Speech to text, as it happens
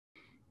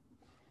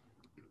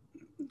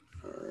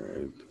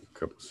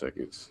couple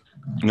seconds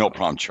No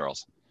problem,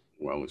 Charles.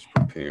 while it's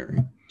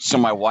preparing. So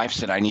my wife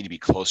said I need to be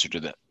closer to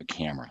the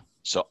camera.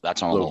 So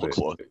that's on a little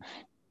close.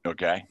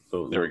 Okay.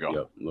 There we go.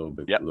 Yep, a little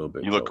bit. Yep. A little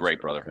bit. You look closer,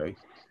 great, brother. Okay.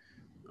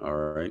 All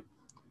right.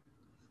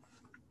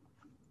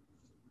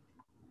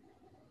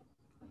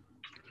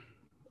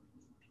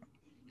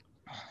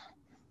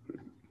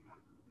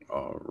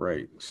 All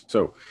right.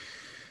 So,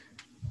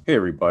 hey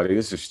everybody,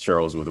 this is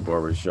Charles with the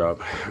Barbershop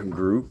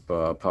Group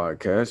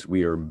podcast.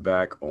 We are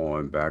back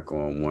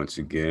on once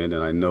again,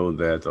 and I know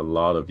that a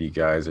lot of you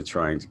guys are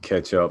trying to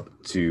catch up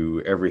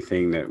to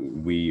everything that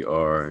we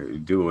are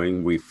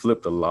doing. We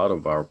flipped a lot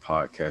of our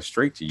podcasts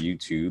straight to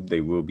YouTube. They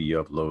will be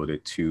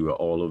uploaded to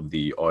all of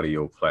the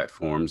audio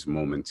platforms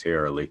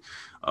momentarily.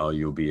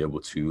 You'll be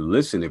able to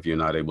listen if you're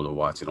not able to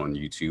watch it on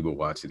YouTube or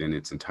watch it in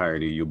its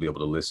entirety. You'll be able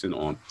to listen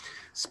on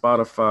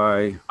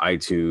Spotify,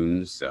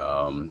 iTunes,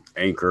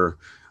 Anchor.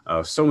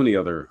 So many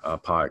other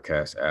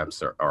podcast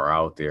apps are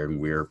out there, and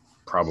we're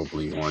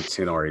probably on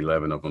 10 or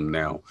 11 of them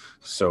now.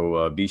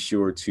 So be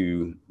sure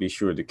to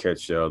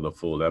catch the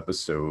full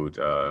episode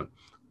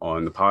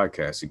on the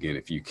podcast again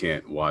if you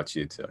can't watch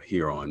it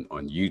here on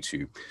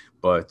YouTube.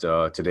 But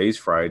today's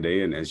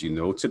Friday, and as you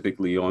know,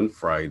 typically on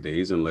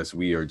Fridays, unless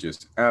we are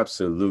just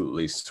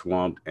absolutely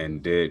swamped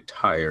and dead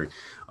tired,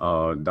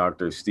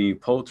 Dr. Steve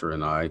Poulter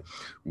and I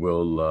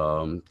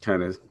will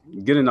kind of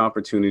get an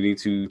opportunity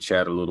to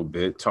chat a little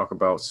bit, talk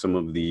about some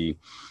of the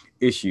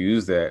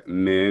issues that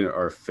men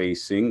are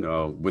facing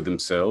with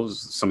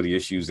themselves, some of the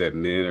issues that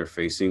men are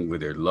facing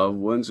with their loved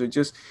ones, or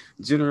just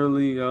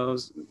generally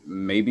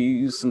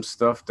maybe some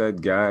stuff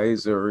that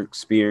guys are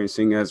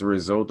experiencing as a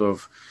result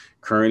of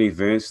current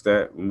events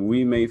that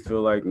we may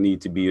feel like need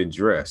to be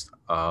addressed.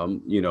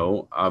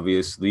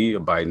 Obviously,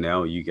 by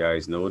now you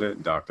guys know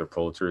that Dr.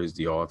 Poulter is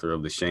the author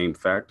of The Shame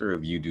Factor.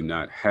 If you do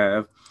not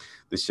have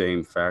The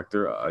Shame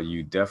Factor,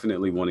 you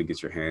definitely want to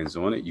get your hands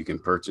on it. You can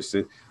purchase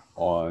it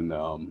on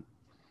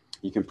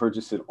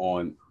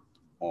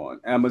on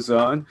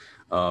Amazon.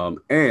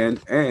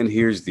 And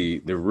here's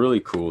the really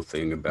cool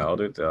thing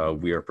about it.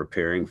 We are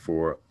preparing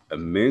for a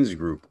men's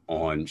group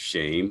on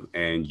shame,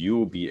 and you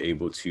will be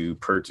able to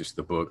purchase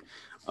the book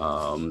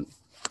um,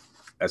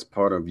 as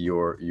part of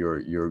your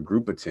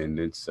group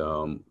attendance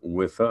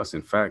with us.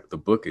 In fact, the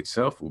book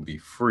itself will be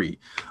free,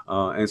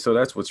 and so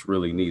that's what's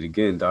really neat.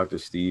 Again, Dr.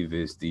 Steve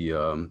is the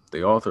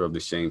author of The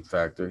Shame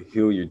Factor: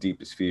 Heal Your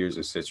Deepest Fears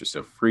and Set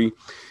Yourself Free.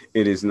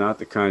 It is not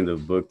the kind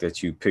of book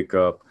that you pick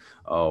up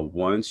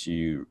once.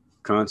 You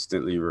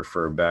constantly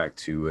refer back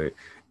to it,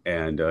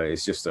 and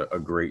it's just a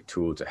great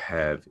tool to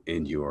have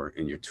in your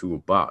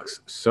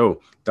toolbox.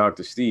 So,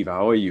 Dr. Steve,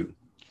 how are you?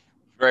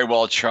 Very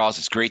well, Charles.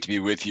 It's great to be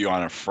with you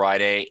on a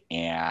Friday.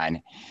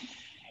 And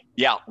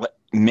yeah,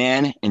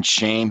 men and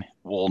shame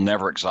will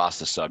never exhaust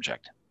the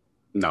subject.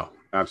 No, No,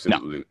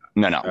 absolutely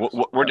no.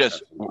 not. We're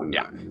just, Absolutely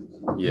yeah,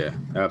 not. Yeah,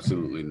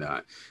 absolutely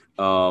not.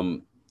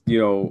 Um, you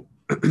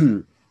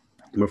know,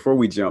 before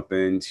we jump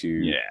into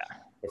yeah.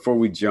 before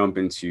we jump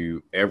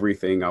into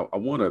everything, I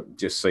want to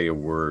just say a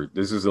word.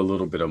 This is a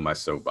little bit of my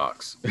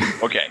soapbox,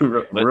 Okay.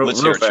 Let's hear real it,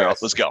 Charles.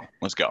 fast, Let's go.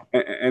 Let's go.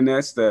 and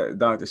that's that,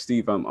 Dr.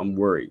 Steve. I'm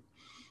worried.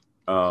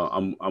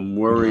 I'm Mhm.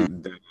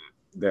 worried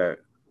that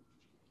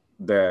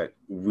that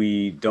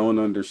we don't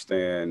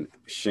understand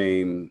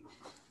shame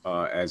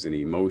as an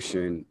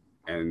emotion,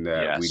 and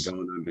that we Yes.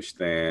 don't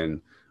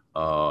understand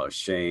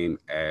shame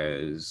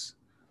as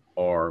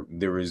or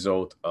the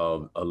result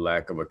of a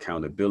lack of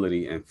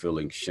accountability and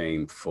feeling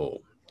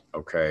shameful.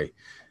 Okay.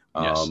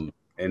 Yes.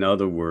 In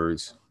other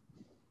words,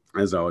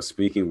 as I was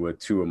speaking with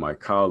two of my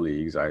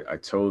colleagues, I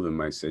told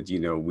them, I said,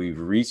 we've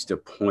reached a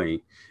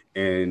point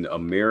in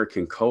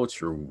American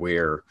culture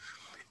where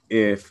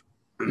if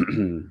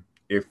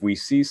if we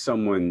see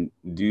someone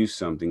do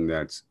something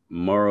that's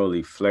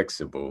morally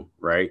flexible,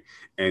 right,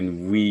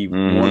 and we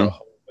want to Hmm.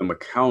 hold them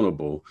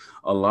accountable,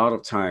 a lot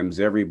of times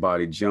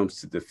everybody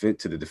jumps to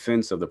the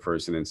defense of the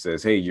person and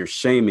says, "Hey, you're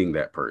shaming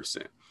that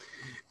person."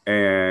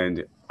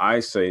 And I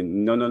say,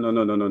 no, no, no,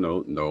 no, no, no,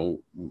 no, no.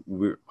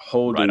 We're Right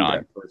holding on.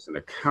 that person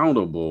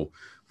accountable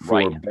for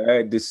Right.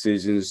 bad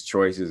decisions,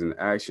 choices, and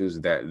actions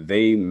that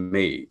they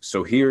made.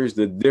 So here's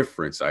the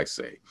difference, I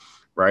say,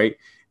 right?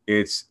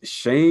 It's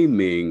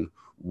shaming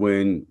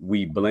when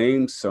we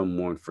blame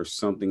someone for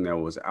something that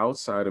was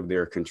outside of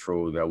their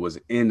control, that was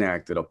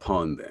enacted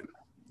upon them.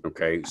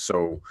 Okay.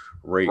 So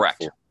rape,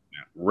 Correct. for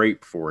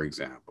rape, for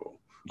example.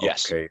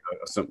 Yes. Okay.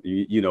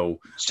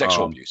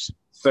 Sexual um, abuse.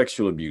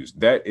 sexual abuse.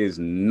 That is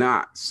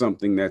not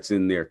something that's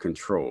in their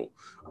control.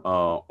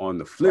 Right. On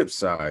the flip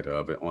side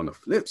of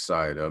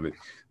it,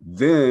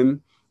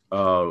 then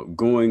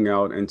going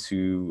out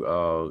into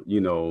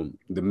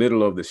the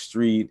middle of the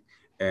street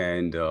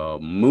and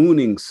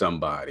mooning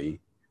somebody,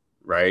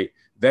 right?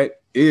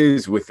 That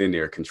is within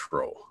their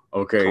control.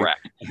 Okay,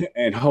 Correct.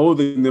 and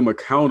holding them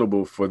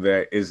accountable for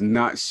that is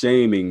not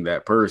shaming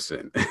that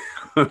person.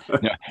 No,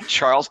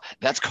 Charles,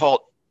 that's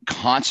called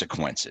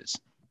consequences.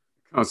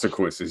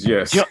 Consequences, You know,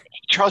 yes.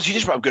 Charles, you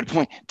just brought up a good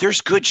point.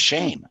 There's good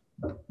shame.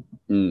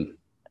 Mm,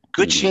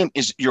 Good hmm. shame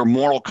is your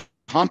moral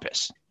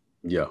compass.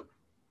 Yeah,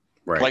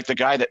 Right. like the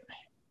guy that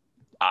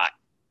uh,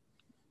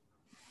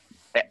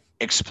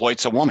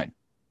 exploits a woman,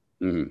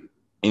 Mm-hmm.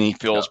 and he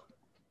Yeah.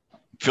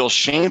 feels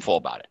shameful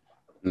about it.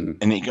 Mm-hmm.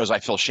 And he goes, I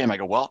feel shame. I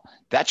go, well,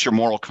 that's your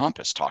moral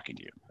compass talking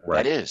to you. That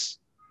Right. is.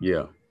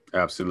 Yeah.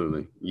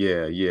 Absolutely.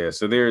 Yeah. Yeah.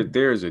 So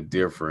there's a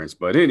difference.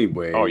 But Oh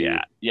anyway,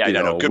 yeah. Yeah. you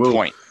No. know, Good we'll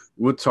point.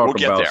 we'll We'll talk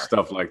get about there.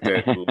 stuff like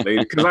that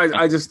later because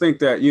I just think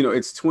that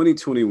it's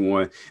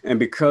 2021, and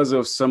because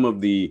of some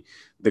of the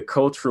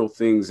cultural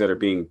things that are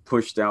being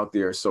pushed out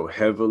there so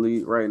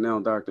heavily right now,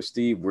 Dr.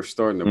 Steve, we're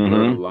starting to blur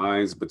the Mm-hmm.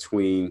 lines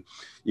between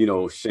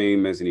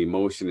shame as an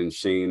emotion and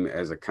shame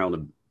as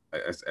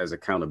as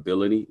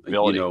accountability.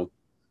 Ability.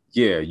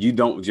 Yeah, you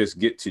don't just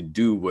get to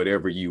do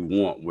whatever you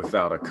want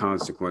without a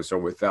consequence or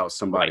without Right.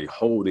 somebody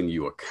holding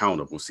you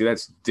accountable. See,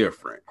 that's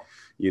different,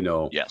 you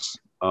know. Yes.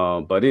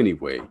 But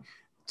anyway,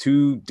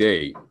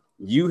 today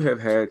you have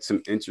had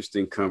some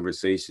interesting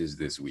conversations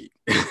this week.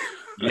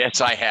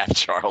 Yes, I have,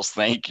 Charles.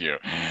 Thank you.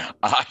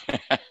 Uh,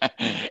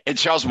 and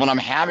Charles, when I'm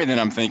having it,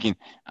 I'm thinking,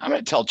 I'm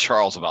going to tell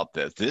Charles about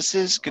this.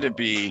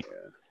 Oh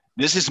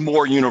This is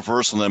more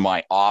universal than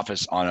my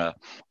office on a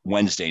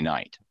Wednesday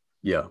night.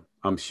 yeah,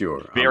 I'm sure.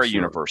 I'm Very sure.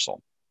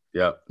 universal.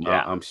 Yep,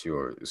 Yeah. I'm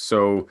sure.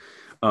 So,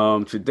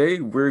 today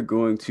we're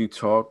going to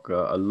talk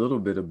a little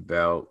bit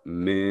about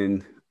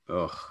men,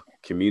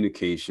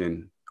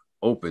 communication,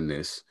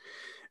 openness,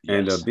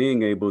 and Yes.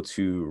 being able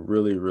to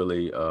really,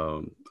 really,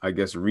 I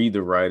guess, read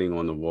the writing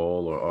on the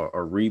wall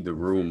or read the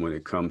room when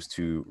it comes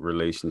to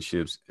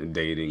relationships and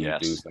dating and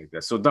Yes. things like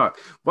that. So, Doc,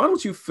 why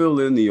don't you fill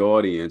in the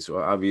audience,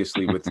 or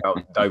obviously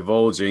without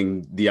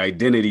divulging the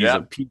identities Yeah.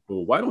 of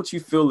people, why don't you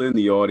fill in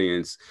the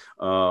audience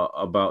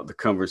about the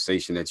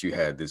conversation that you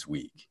had this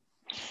week?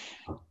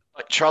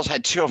 Charles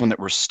had two of them that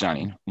were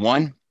stunning.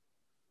 One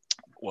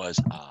was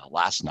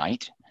last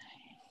night,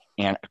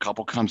 and a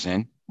couple comes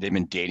in. They've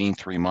been dating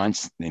 3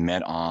 months. They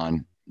met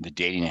on the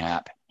dating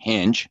app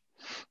Hinge,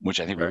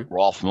 which I think Okay. we're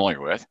all familiar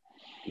with.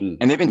 Mm.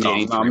 And they've been No,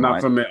 dating I'm three not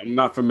months. familiar. I'm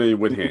not familiar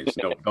with Hinge.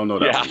 No, don't know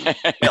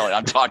that Yeah, one.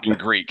 I'm talking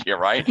Greek here,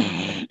 right?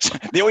 So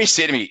they always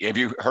say to me, "Have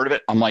you heard of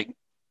it?" I'm like,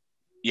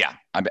 "Yeah,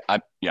 I'm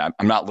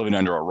not living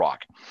under a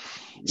rock."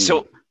 Mm.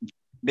 So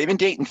they've been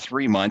dating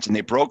 3 months, and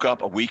they broke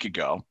up a week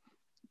ago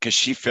because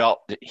she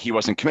felt that he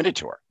wasn't committed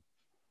to her.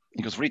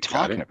 He goes, "What are you Got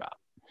talking it. about?"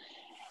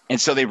 And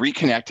so they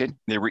reconnected.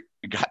 They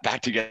got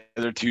back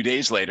together 2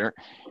 days later,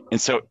 and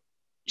so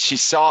she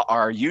saw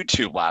our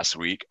YouTube last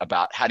week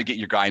about how to get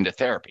your guy into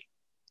therapy,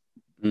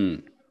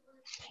 Mm.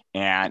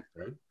 and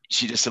Okay.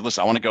 she just said,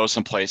 listen, I want to go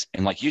someplace.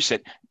 And like you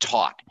said,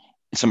 talk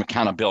and some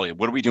accountability.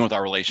 What are we doing with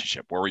our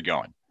relationship? Where are we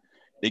going?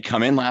 They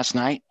come in last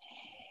night,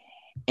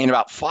 and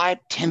about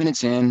 5-10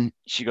 minutes in,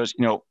 she goes,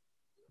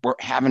 we're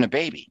having a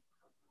baby.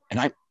 And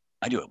I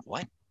do it.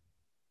 What?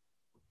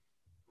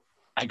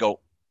 I go,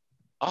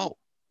 oh,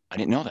 I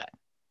didn't know that.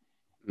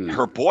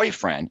 Her Mm.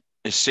 boyfriend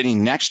is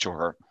sitting next to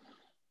her,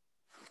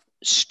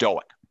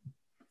 stoic.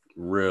 I,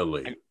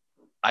 Really?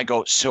 I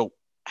go, so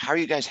how are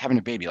you guys having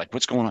a baby? Like,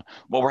 what's going on?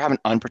 Well, we're having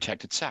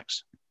unprotected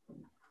sex.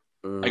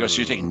 I go, so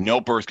you're Uh, taking no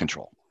birth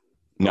control?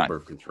 no None.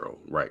 birth control.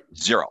 Right.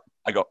 Zero.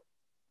 I go,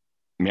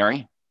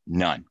 Mary?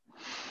 None.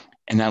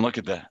 And then I look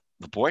at the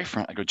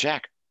boyfriend. I go,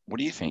 Jack, what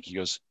do you think? He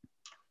goes,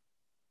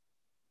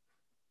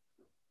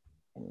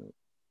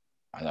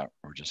 I thought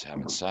we're just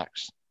having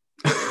sex.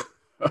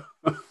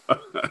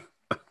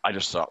 I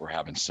just thought we're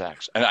having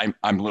sex. And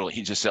I'm literally,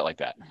 he just said like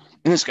that.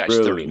 And this guy's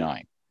Really?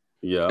 39.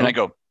 And I Yeah.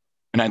 go,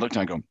 and I looked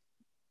and I go,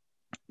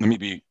 let me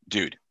be,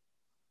 dude,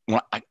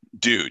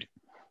 dude,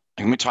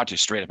 let me talk to you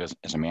straight up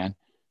as a man.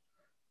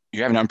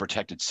 You're having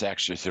unprotected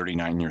sex. You're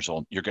 39 years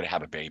old. You're going to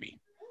have a baby.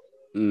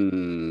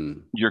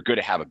 Mm. You're going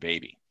to have a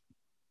baby.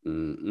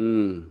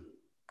 Mm-mm.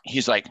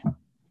 He's like,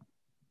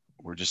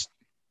 we're just,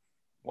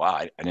 wow,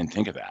 I didn't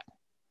think of that.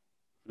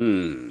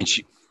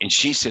 Mm. And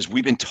she says,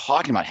 we've been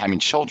talking about having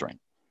children.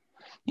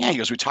 Yeah, he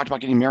goes, we talked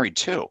about getting married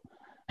too.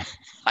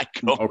 I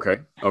go, Okay.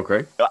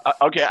 Okay.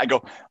 okay. I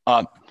go,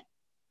 um,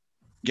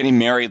 getting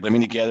married, living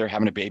together,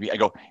 having a baby. I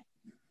go,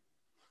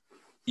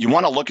 you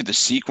want to look at the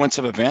sequence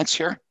of events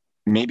here?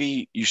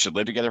 Maybe you should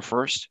live together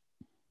first,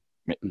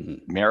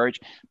 Mm. marriage.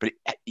 But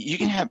you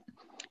can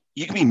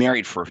be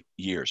married for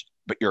years,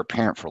 but you're a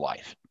parent for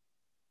life.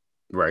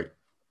 Right.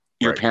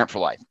 You're a Right. parent for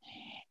life.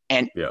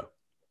 And Yeah.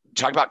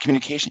 talk about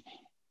communication.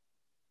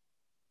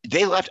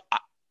 They left.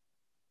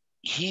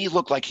 He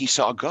looked like he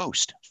saw a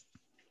ghost.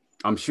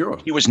 I'm sure.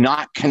 He was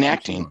not I'm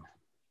connecting sure.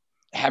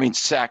 having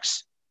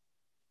sex,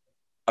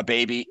 a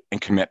baby,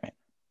 and commitment.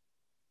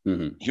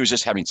 Hmm. He was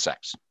just having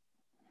sex.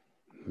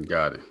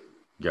 Got it.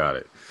 Got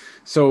it.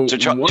 So So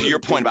one to of your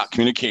the point about things,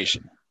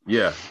 communication,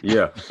 yeah,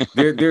 yeah.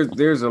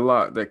 There's a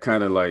lot that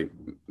kind of like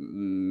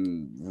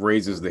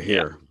raises the yeah,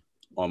 hair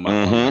on my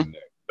mm-hmm.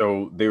 neck.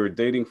 So they were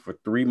dating for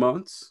 3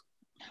 months.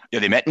 Yeah,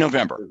 they met in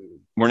November.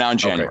 We're now in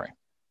Okay, January.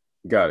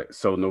 got it.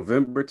 So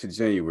November to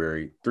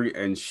January, three,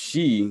 and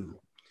she's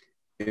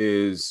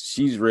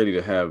ready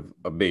to have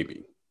a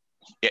baby.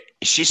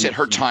 She said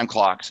her She time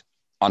clock's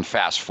on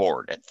fast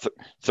forward at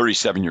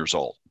 37 years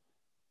old,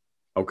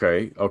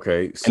 okay,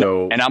 okay. and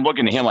So and I'm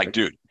looking at him like,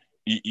 dude,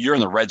 you're in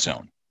the red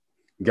zone.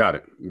 Got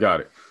it.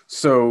 Got it.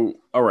 So,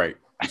 all right.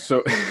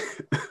 So,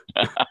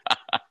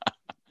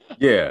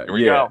 yeah, Here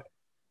we yeah.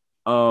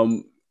 go.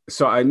 Um,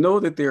 so I know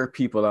that there are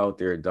people out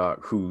there,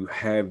 Doc, who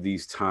have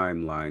these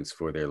timelines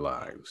for their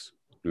lives.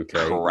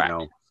 Okay. Correct.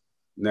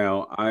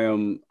 Now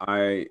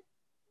I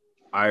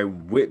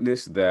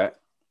witnessed that,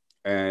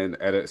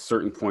 and at a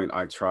certain point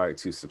I tried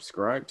to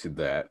subscribe to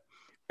that,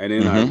 and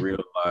then I Mm-hmm.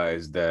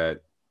 realized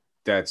that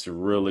that's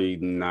really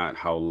not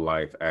how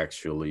life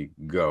actually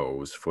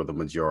goes for the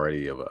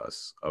majority of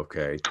us.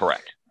 Okay.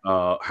 Correct.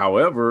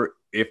 However,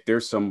 if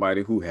there's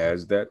somebody who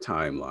has that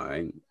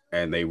timeline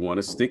and they want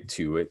to stick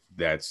to it,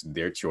 that's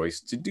their choice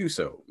to do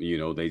so.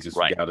 They just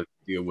Right. got to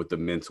deal with the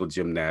mental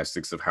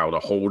gymnastics of how to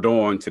hold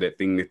on to that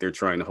thing that they're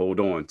trying to hold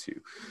on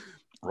to.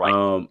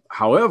 Right.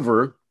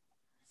 However,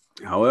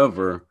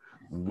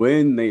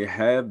 when they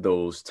have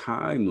those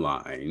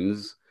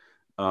timelines,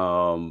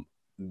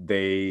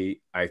 they,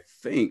 I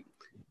think,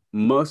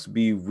 must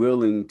be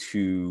willing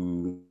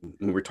to,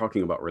 when we're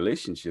talking about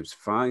relationships,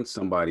 find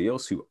somebody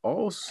else who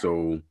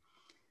also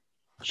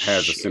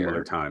has a similar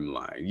Share.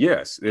 timeline.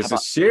 Yes, How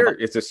about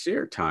it's a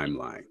shared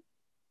timeline,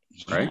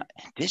 yeah. right?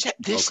 This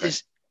Okay.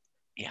 is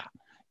yeah.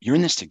 You're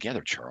in this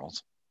together,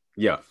 Charles.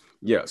 Yeah.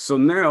 Yeah. So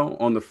now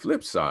on the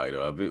flip side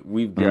of it,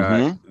 we've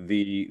got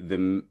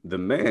Mm-hmm. the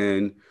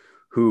man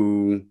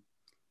who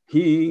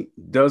he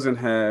doesn't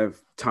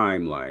have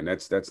timeline.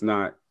 That's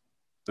not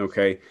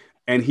okay.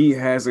 And he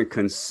hasn't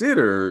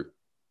considered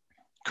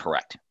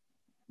Correct.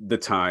 the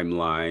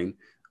timeline,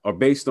 or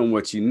based on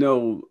what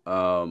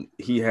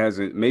he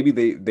hasn't, maybe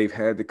they've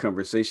had the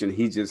conversation,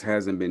 he just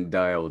hasn't been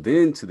dialed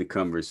into the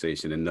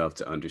conversation enough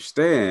to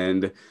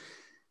understand.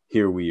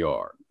 Here we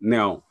are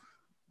now.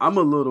 I'm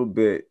a little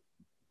bit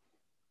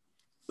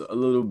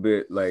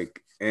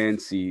like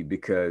antsy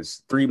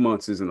because 3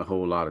 months isn't a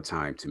whole lot of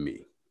time to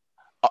me.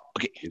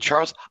 Okay,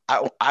 Charles.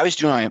 I was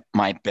doing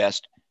my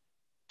best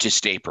to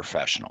stay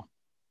professional.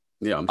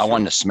 Yeah, I'm I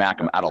wanted sure. to smack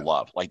Yeah, him out yeah, of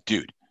love. Like,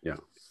 dude, yeah,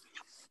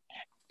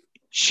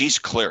 she's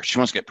clear. She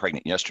wants to get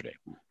pregnant yesterday.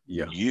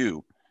 yeah.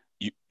 You,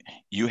 you,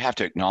 you have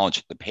to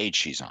acknowledge the page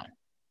she's on.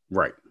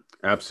 Right.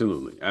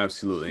 Absolutely.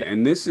 Absolutely.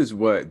 And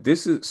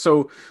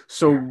so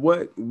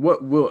what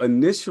will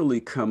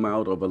initially come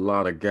out of a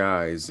lot of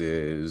guys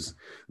is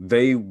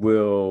they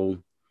will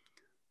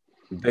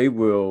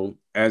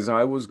as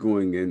I was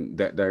going in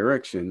that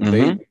direction,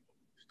 they Mm-hmm.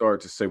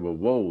 start to say, well,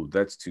 whoa,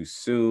 that's too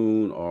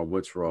soon, or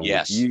what's wrong with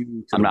Yes, you,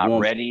 to I'm the not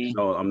woman. ready.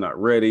 No, I'm not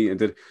ready. And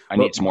then, I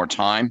but need some more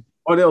time.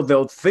 or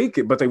they'll think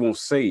it, but they won't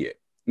say it.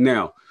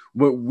 Now,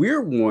 what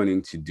we're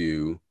wanting to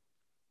do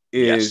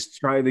Yes, is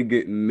try to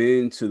get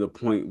men to the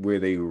point where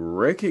they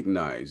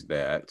recognize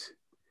that,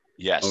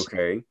 yes,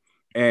 okay,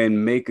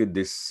 and make a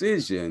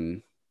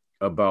decision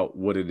about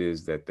what it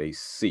is that they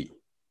see.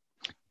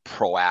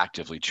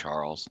 proactively,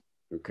 Charles,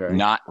 Okay.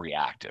 not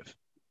reactive.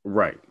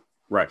 Right.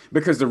 Right.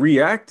 Because the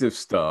reactive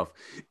stuff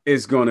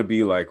is going to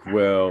be like,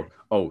 well,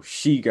 oh,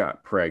 she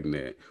got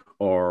pregnant,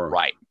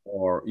 Right.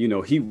 or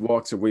he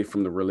walks away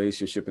from the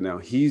relationship and now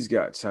he's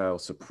got child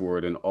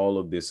support and all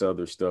of this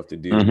other stuff to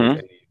deal with, Mm-hmm.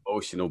 and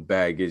emotional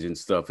baggage and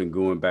stuff, and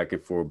going back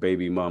and forth,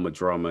 baby mama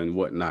drama and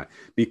whatnot, Oh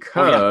yeah,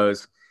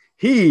 because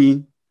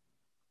he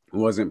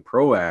wasn't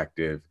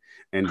proactive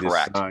and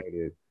correct.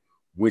 decided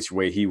which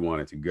way he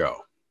wanted to go.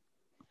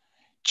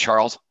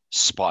 Charles,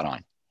 spot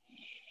on.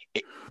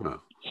 It, Huh.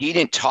 he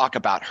didn't talk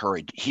about her.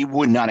 He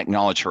would not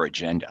acknowledge her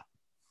agenda.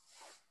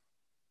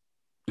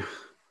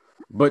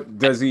 But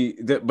does he?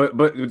 But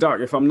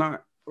Doc, if I'm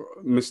not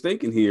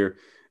mistaken here,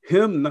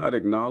 him not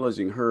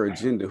acknowledging her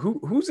agenda,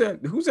 who's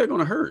that going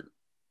to hurt?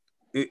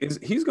 Is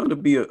he's going to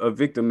be a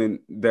victim in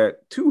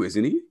that too,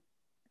 isn't he?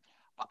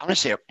 I'm going to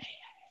say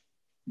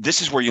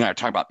this is where you and I are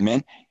talking about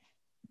men.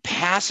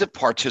 Passive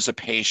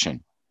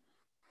participation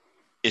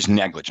is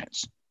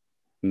negligence.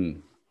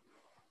 Mm,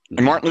 And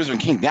mm. Martin Luther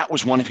King, that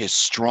was one of his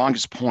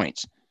strongest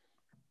points.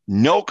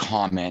 No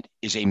comment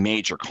is a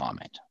major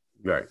comment.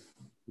 Right,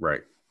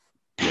 right,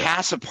 yeah.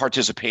 Passive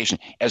participation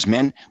as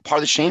men, part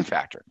of the shame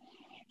factor.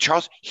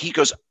 Charles, he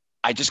goes,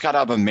 I just got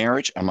out of a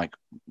marriage. I'm like,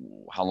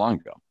 how long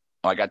ago?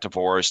 Oh, I got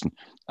divorced and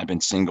I've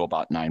been single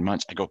about 9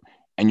 months. I go,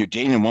 and you're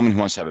dating a woman who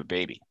wants to have a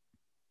baby.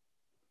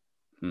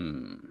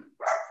 Hmm.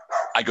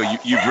 I go,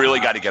 you've really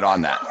got to get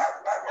on that.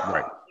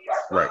 Right,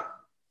 right,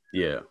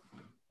 yeah.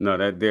 No,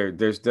 that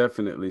there's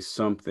definitely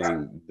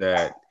something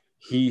that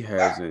he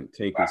hasn't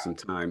taken some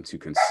time to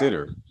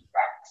consider,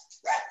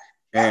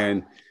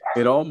 and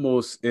it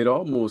almost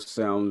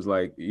sounds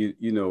like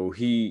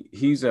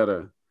he's at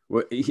a,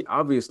 well,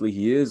 obviously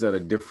he is at a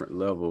different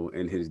level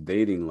in his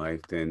dating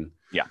life than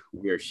Yeah.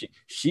 where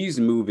she's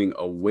moving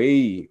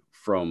away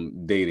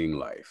from dating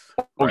life,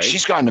 Oh, right?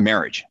 she's gone to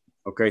marriage.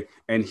 Okay,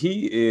 and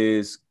he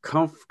is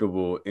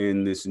comfortable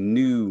in this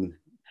new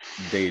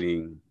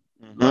dating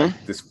life,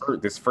 Mm-hmm.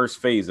 this first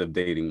phase of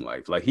dating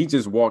life. Like, he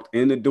just walked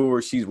in the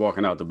door, she's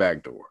walking out the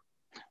back door.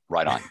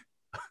 Right on.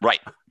 Right.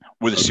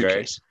 With a Okay.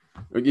 suitcase.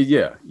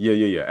 Yeah.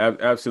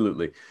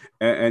 Absolutely.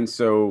 And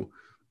so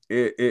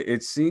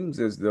it seems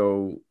as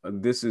though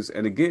this is,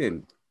 and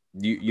again,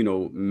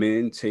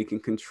 men taking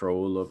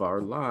control of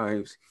our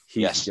lives.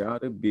 He's Yes.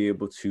 got to be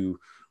able to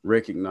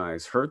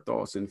recognize her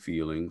thoughts and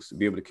feelings,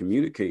 be able to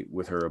communicate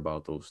with her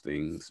about those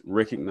things,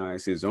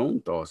 recognize his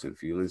own thoughts and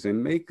feelings,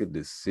 and make a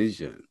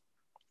decision.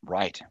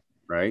 Right.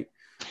 Right?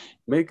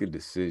 Make a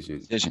decision.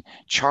 Decision.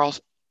 Charles,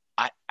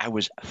 I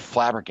was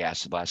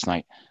flabbergasted last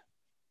night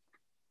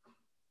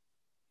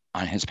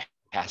on his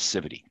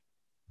passivity.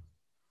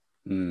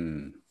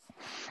 Hmm.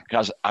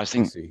 Because I was I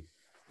thinking, see.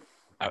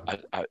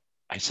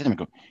 I said to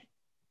him,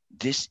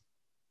 this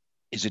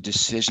is a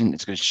decision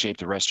that's going to shape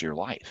the rest of your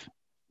life.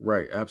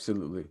 Right.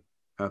 Absolutely.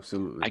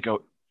 Absolutely. I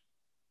go,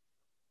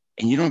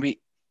 and you don't be,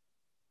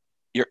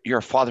 you're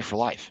a father for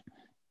life.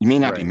 You may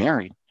not be Right.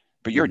 married,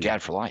 but you're a Hmm.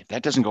 dad for life.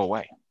 That doesn't go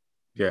away.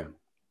 Yeah.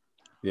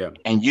 Yeah.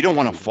 And you don't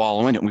want to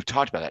fall into it. We've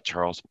talked about that,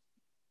 Charles.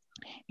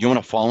 You want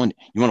to fall in,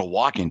 you want to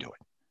walk into it.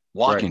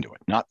 Walk Right. into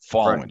it, not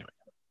fall Right. into it.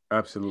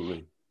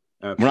 Absolutely.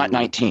 We're not Absolutely.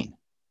 19.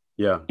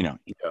 Yeah. You know,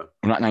 Yeah.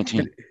 we're not It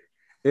 19.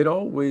 it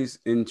always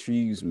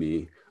intrigues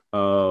me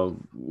uh,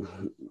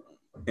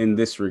 in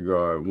this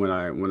regard when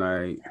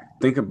I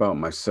think about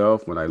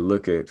myself, when I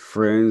look at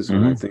friends,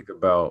 when I Mm-hmm. think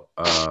about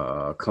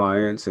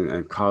clients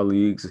and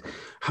colleagues,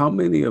 how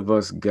many of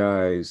us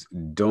guys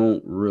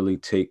don't really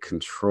take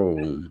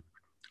control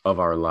of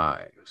our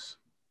lives,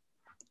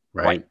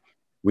 Right. right?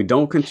 We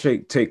don't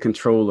take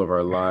control of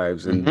our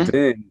lives, and Mm-hmm.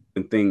 then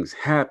when things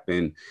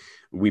happen,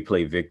 we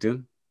play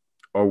victim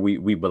or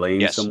we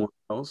blame Yes. someone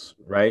else,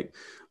 right?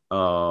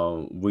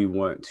 We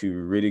want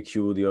to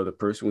ridicule the other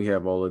person. We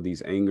have all of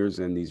these angers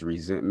and these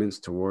resentments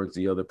towards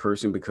the other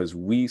person because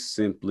we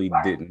simply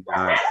did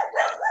not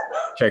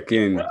check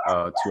in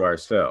to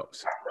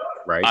ourselves,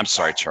 right? I'm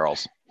sorry,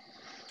 Charles.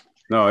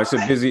 No, it's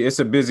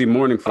a busy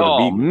morning for the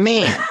Oh, Beagles.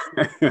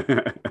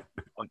 man.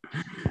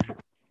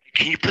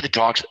 Can you put the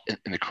dogs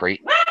in the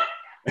crate?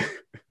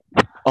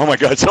 Oh my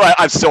God! So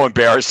I'm so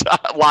embarrassed. No,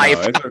 Live.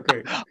 it's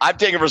okay. I'm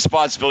taking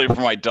responsibility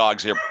for my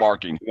dogs here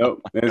barking.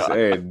 Nope, it's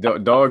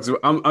God. dogs.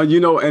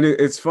 And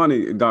it's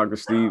funny, Doctor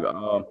Steve.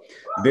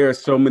 There are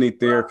so many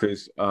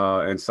therapists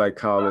and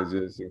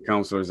psychologists and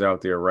counselors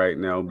out there right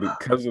now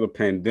because of the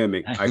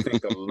pandemic. I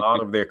think a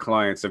lot of their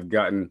clients have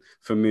gotten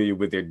familiar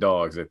with their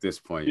dogs at this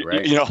point,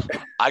 right? You know,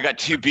 I got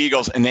two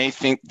beagles, and they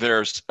think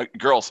there's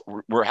girls.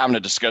 We're having a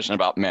discussion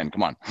about men.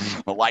 Come on,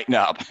 lighten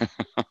up.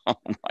 Oh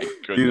my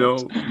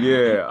goodness.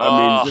 Yeah. I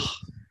mean, Oh just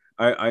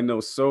I know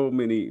so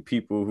many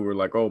people who are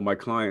like, "Oh, my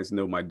clients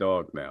know my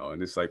dog now,"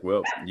 and it's like,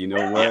 well, you know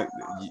yeah, what?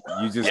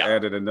 You just yeah,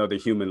 added another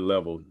human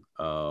level,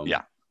 um,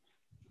 yeah.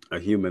 a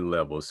human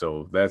level,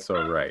 so that's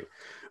all right.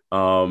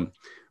 Um,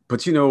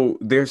 but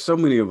there's so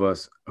many of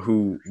us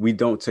who we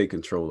don't take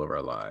control of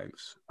our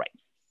lives. Right.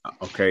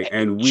 Okay,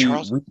 and we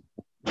Charles, we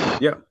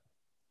yeah.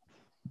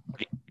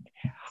 okay,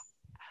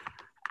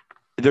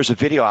 there's a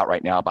video out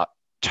right now about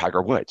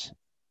Tiger Woods.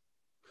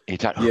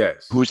 It's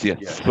Yes. who's the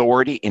Yes.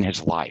 authority in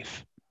his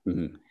life.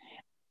 Hmm.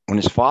 When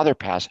his father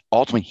passed,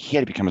 ultimately he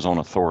had to become his own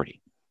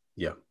authority.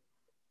 Yeah.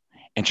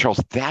 And Charles,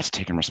 that's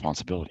taking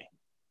responsibility.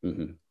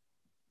 Hmm.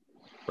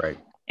 Right.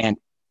 And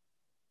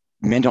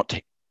men don't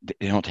take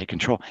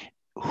control.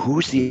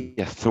 Who's the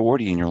Hmm.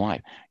 authority in your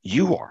life?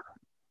 You are.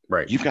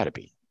 Right. You've got to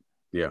be.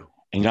 Yeah.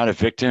 And you're not a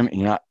victim, and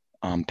you're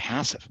not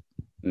passive.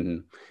 Hmm.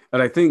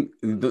 And I think,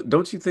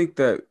 don't you think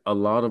that a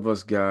lot of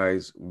us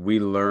guys, we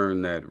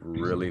learn that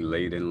really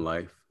late in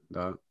life,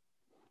 Doc?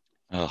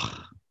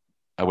 Ugh,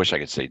 I wish I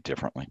could say it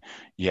differently.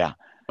 Yeah,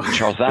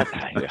 Charles,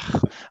 I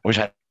wish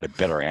I had a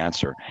better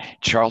answer.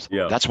 Charles,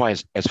 Yeah. that's why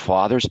as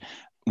fathers,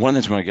 one of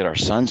the things we want to get our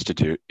sons to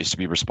do is to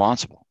be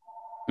responsible.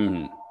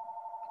 Hmm.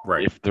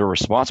 Right. If they're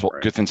responsible,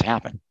 Right. good things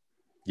happen.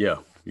 Yeah,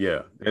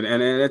 yeah, and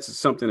that's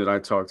something that I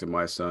talk to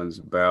my sons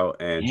about,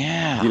 and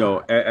Yeah,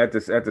 at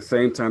the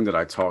same time that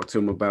I talk to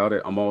them about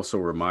it, I'm also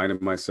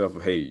reminding myself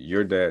of, hey,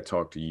 your dad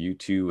talked to you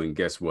too, and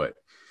guess what?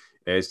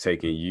 It's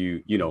taking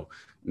you,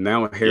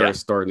 now hair yeah. is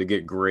starting to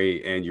get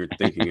gray, and you're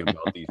thinking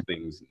about these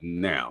things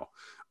now.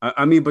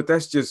 I mean, but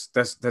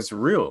that's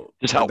real,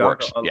 Just how it Doc.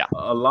 works. Yeah,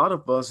 A lot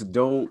of us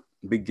don't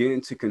begin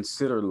to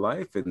consider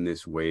life in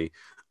this way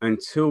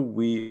until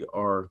we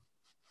are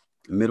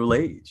middle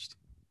aged.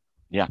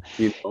 yeah.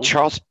 You know?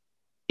 Charles,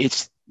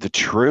 it's the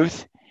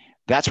truth.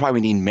 That's why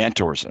we need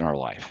mentors in our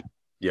life.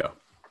 Yeah.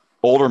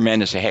 Older men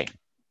to say, "Hey,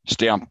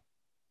 stay on,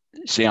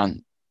 stay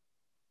on,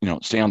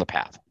 stay on the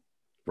path.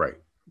 Right.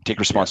 Take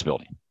Yeah.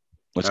 responsibility.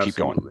 Let's keep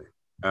going."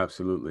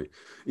 Absolutely.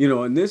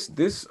 Absolutely. And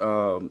this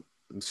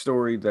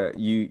story that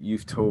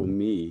you've told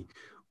me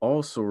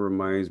also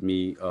reminds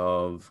me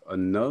of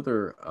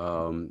another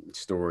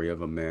story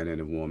of a man and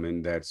a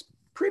woman that's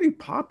pretty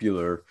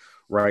popular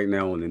right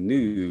now in the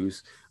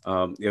news.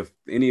 If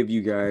any of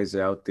you guys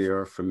out there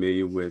are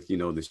familiar with,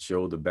 the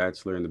show The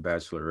Bachelor and The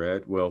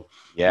Bachelorette, well,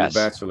 The Yes.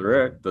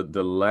 Bachelorette,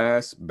 the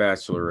last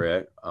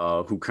Bachelorette,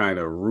 who kind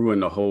of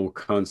ruined the whole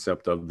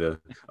concept of the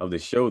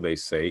show, they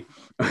say,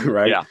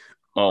 right? Yeah.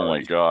 Oh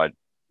my God.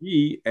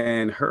 He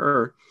and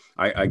her,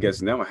 I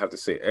guess now I have to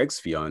say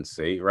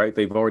ex-fiance, right?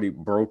 They've already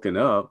broken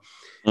up.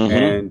 Mm-hmm.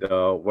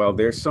 And while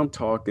there's some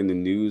talk in the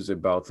news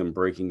about them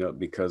breaking up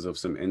because of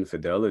some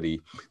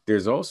infidelity,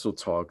 there's also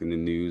talk in the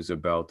news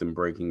about them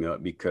breaking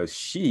up because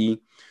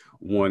she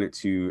wanted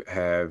to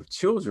have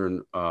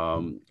children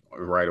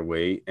right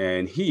away,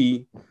 and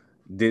he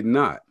did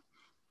not.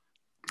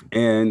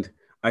 And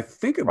I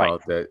think Right.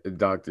 about that,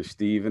 Dr.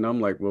 Steve, and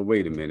I'm like, well,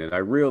 wait a minute. I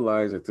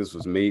realize that this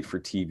was made for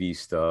TV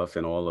stuff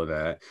and all of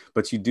that,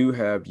 but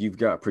you've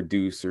got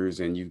producers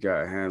and you've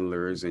got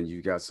handlers and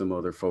you've got some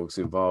other folks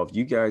involved.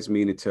 You guys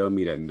mean to tell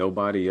me that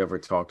nobody ever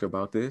talked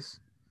about this?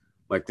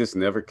 Like this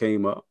never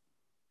came up?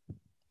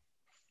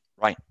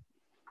 Right.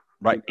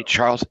 Right.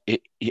 Charles,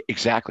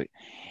 exactly.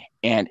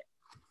 And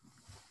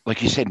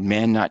like you said,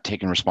 men not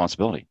taking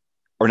responsibility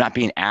or not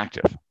being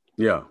active.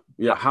 Yeah.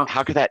 Yeah.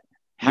 How could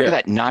Yeah.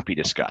 that not be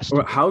discussed?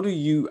 Well, how do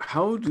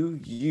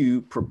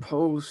you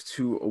propose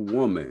to a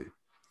woman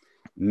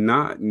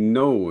not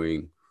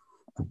knowing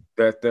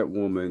that that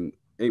woman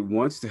it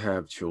wants to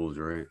have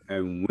children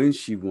and when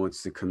she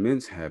wants to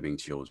commence having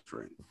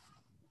children?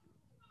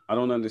 I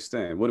don't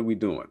understand. What are we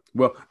doing?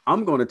 Well,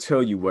 I'm going to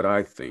tell you what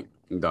I think,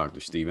 Dr.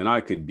 Stephen. I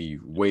could be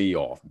way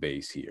off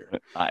base here.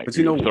 I But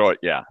throw it.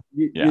 Yeah.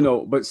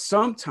 Yeah. but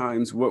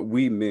sometimes what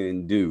we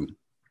men do,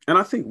 and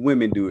I think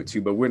women do it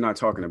too, but we're not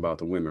talking about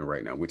the women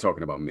right now. We're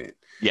talking about men.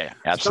 Yeah.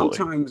 Absolutely.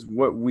 Sometimes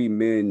what we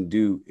men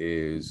do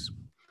is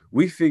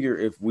we figure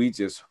if we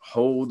just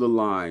hold the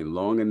line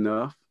long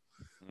enough,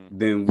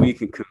 then we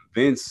can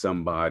convince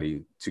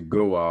somebody to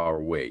go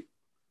our way.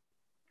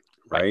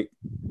 Right.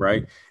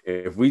 Right.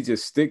 If we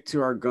just stick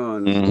to our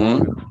guns long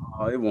Mm-hmm.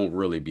 enough, it won't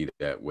really be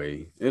that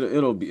way.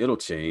 It'll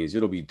change.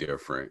 It'll be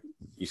different.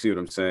 You see what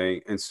I'm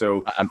saying? And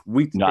so I'm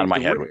we nodding take my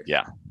the head. risk.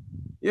 Yeah.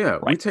 Yeah,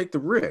 we Right. take the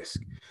risk.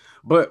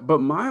 But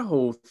my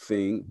whole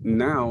thing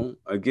now,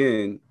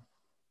 again,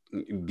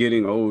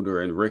 getting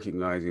older and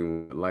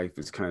recognizing what life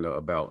is kind of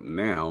about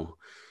now,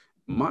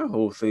 my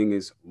whole thing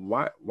is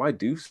why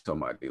do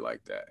somebody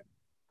like that?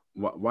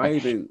 Why Right.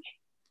 even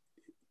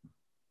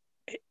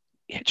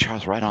Yeah,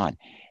 Charles, right on.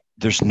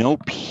 There's no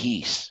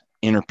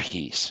inner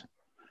peace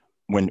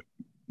when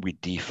we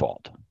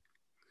default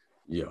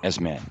yeah, as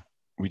men.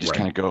 We just right.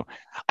 kind of go,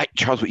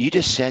 Charles, what you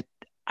just said,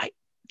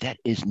 that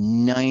is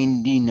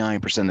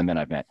 99% of the men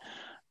I've met.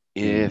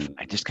 If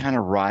I Mm, just kind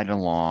of ride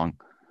along,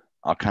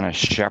 I'll kind of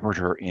shepherd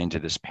her into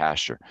this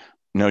pasture.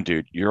 No,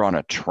 dude, you're on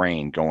a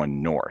train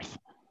going north.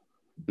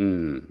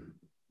 mm,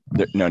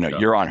 No, yeah,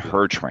 you're on yeah.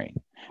 her train.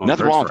 On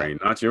Nothing her wrong with that. train,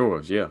 not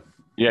yours. Yeah.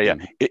 Yeah, yeah.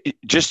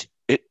 Mm,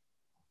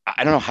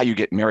 I don't know how you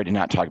get married and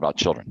not talk about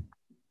children.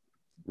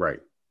 right.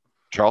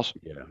 Charles,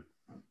 Yeah.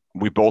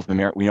 we both been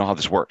married. We know how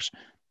this works.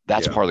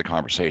 That's Yeah. part of the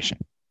conversation.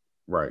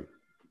 Right.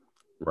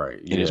 Right.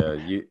 It is Yeah.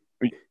 You.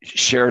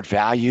 shared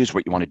values,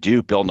 what you want to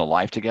do, building a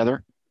life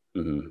together.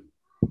 Mhm.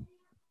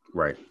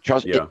 Right.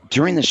 Charles, Yeah.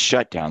 during the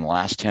shutdown, the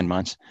last 10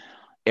 months,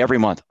 every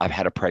month I've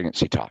had a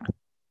pregnancy talk.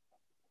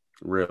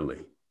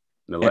 Really.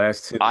 The And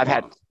last 10 I've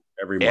had months,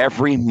 every month.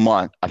 every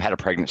month I've had a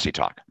pregnancy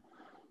talk.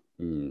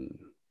 Mm,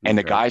 And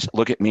the okay. guys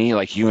look at me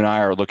like you and I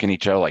are looking at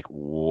each other like,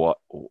 what?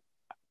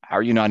 How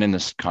are you not in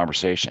this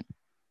conversation?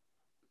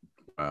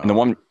 And the Wow.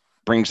 woman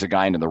brings the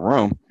guy into the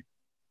room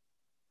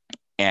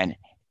and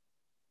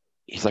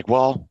he's like,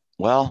 well,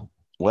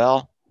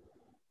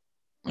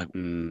 like,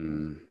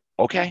 Mm,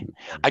 okay.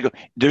 I go,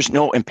 there's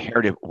no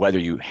imperative whether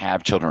you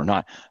have children or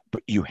not,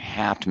 but you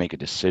have to make a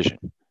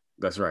decision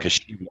that's right.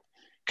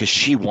 because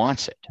she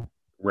wants it.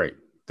 Right.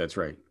 That's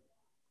right.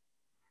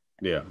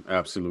 Yeah.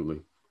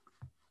 Absolutely.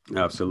 In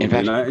Absolutely.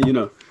 And fact,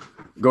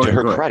 go to ahead.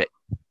 her Go ahead. credit,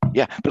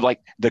 yeah. But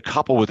like the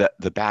couple with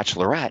the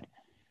Bachelorette,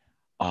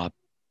 uh,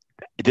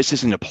 this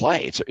isn't a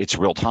play. It's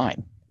real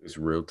time. It's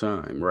real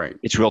time. Right.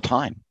 It's real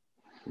time.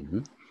 Hmm.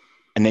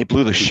 And they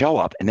blew the show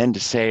up. And then to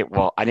say,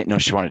 well, I didn't know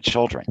she wanted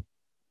children.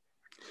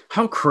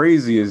 How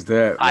crazy is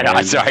that, I know. I'm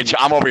man? sorry.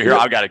 I'm over here. Yeah.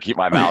 I've got to keep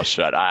my mouth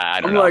shut. I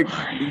don't I'm know, like,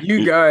 you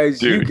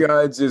dude.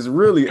 guys is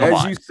really, Come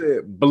as on. you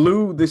said,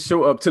 blew the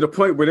show up to the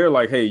point where they're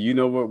like, hey, you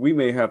know what? We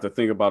may have to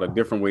think about a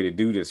different way to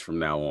do this from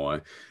now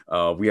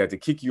on. We had to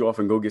kick you off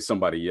and go get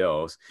somebody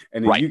else.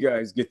 And then Right. you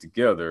guys get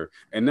together,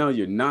 and now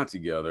you're not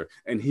together.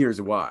 And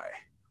here's why.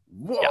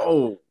 Yeah.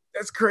 Whoa,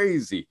 that's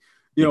crazy.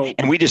 You know,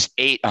 And we just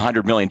ate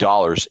 $100 million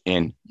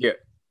in yeah, yes,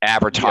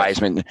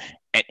 advertisement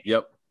and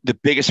yep. the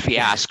biggest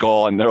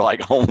fiasco. And they're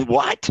like, oh,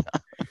 what?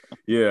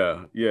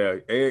 Yeah, yeah.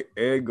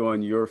 Egg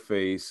on your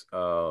face,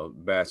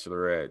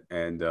 Bachelorette,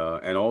 and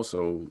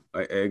also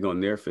egg on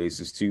their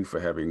faces too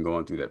for having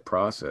gone through that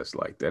process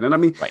like that. And I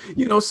mean,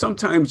 Right.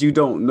 sometimes you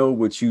don't know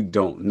what you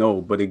don't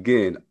know, but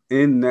again,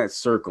 in that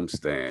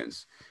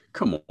circumstance,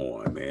 come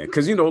on, man.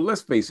 Because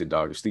let's face it,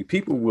 Doctor Steve,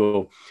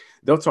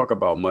 they'll talk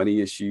about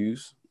money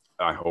issues.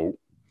 I hope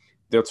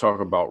they'll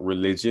talk about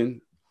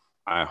religion.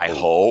 I I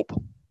hope.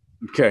 hope.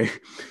 Okay,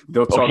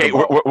 they'll talk Okay.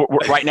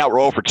 about. Right now, we're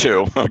 0 for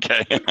 2.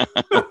 Okay.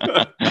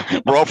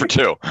 We're 0 for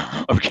 2.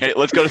 Okay.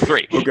 Let's go to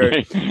 3.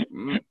 Okay.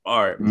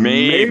 All right.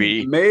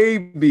 Maybe Maybe.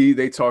 maybe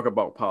they talk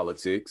about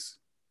politics.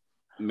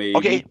 Okay.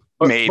 Maybe.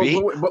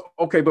 Maybe.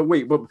 Okay, but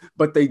wait,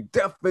 but they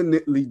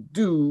definitely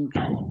do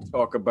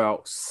talk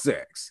about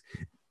sex.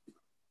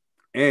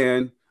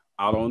 And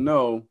I don't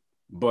know,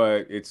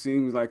 but it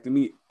seems like to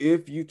me,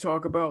 if you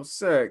talk about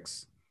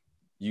sex,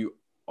 you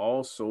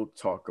also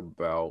talk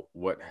about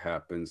what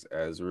happens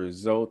as a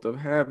result of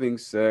having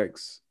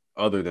sex,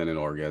 other than an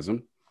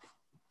orgasm.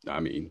 I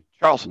mean,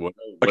 Charles. what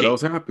Okay,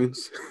 else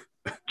happens?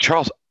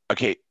 Charles.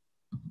 Okay,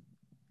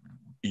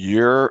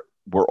 we're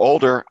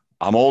older.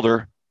 I'm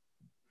older.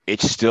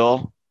 It's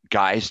still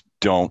guys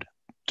don't.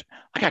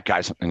 I got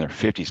guys in their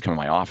 50s come in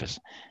my office.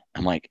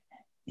 I'm like,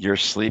 you're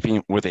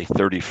sleeping with a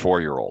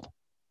 34-year-old.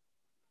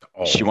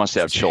 She Oh, wants to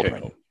have children.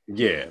 hell.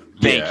 Yeah, yeah,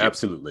 Thank you.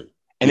 absolutely.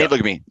 And they Yeah, look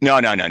at me. No,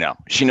 no, no, no.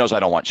 She knows I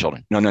don't want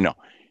children. No, no, no.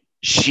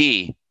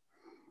 She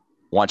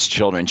wants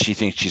children. She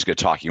thinks she's going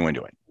to talk you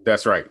into it.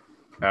 that's right.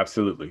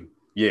 Absolutely.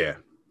 Yeah,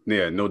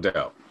 yeah, no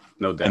doubt.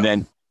 No And doubt.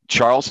 then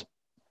Charles,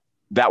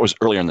 that was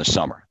earlier in the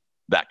summer,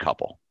 that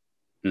couple.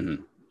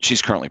 Mm-hmm.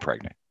 She's currently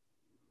pregnant.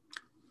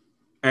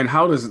 And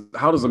how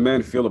does a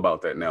man feel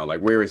about that now?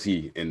 Like, where is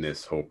he in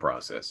this whole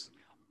process?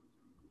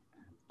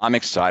 I'm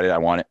excited. I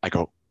want it. I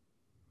go,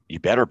 you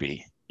better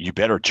be. You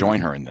better join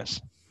her in this.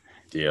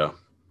 Yeah,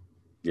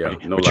 yeah,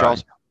 Okay? no But lie.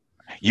 Charles,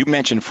 you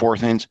mentioned four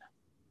things,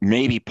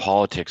 maybe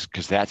politics,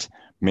 because that's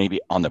maybe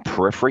on the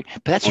periphery,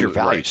 but that's your Right.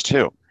 values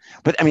too.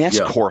 But I mean, that's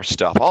Yeah, core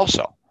stuff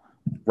also,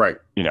 right.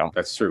 you know.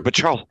 That's true. But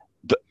Charles,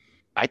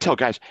 I tell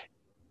guys,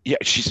 yeah,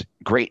 she's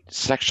great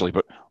sexually,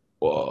 but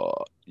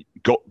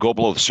go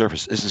below the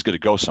surface. This is going to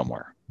go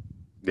somewhere.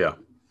 Yeah,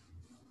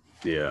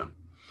 yeah.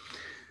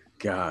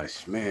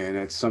 Gosh, man,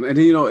 that's something. And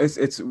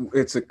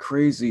it's a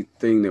crazy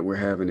thing that we're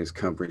having this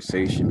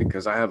conversation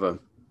because I have a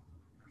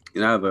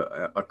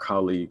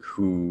colleague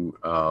who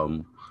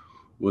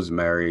was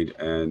married,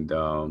 and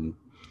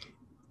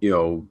you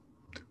know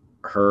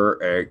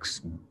her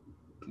ex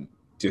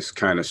just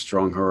kind of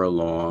strung her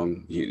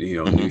along.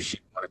 Knew Mm-hmm. she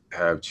wanted to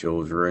have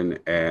children,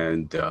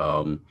 and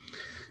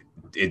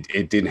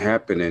it didn't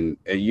happen. And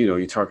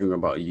you're talking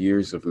about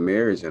years of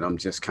marriage, and I'm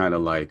just kind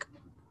of like,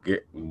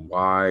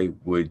 why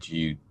would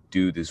you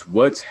do this?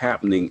 What's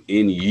happening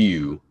in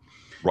you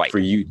Right. for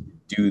you to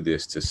do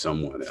this to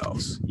someone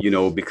else?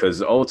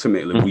 Because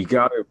ultimately Mm-hmm. we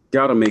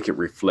gotta make it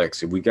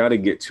reflexive. We gotta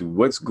get to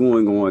what's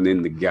going on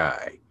in the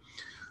guy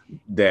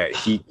that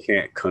he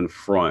can't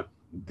confront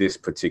this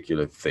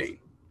particular thing.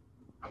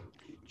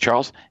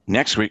 Charles,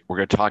 next week we're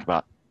going to talk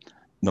about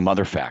the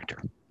mother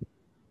factor,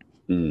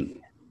 Mm,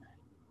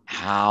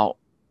 how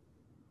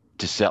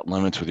to set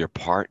limits with your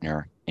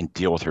partner and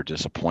deal with her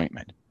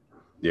disappointment.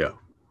 yeah,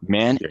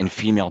 Men yeah, and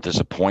female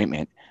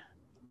disappointment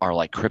are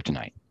like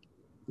kryptonite.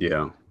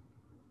 yeah,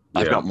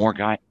 I've yeah. got more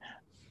guy.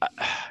 Uh,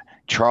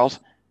 Charles,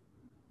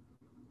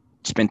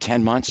 it's been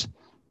 10 months.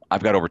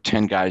 I've got over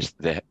 10 guys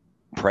that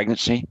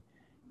pregnancy,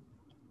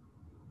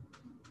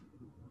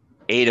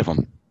 8 of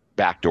them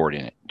backdoored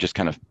in it, just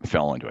kind of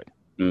fell into it.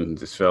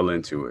 Just fell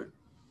into it.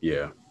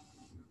 Yeah,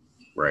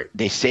 right.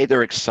 They say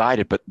they're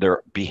excited, but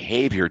their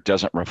behavior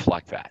doesn't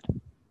reflect that.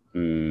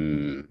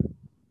 Mm,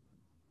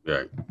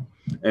 right.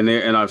 And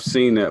I've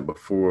seen that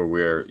before,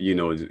 where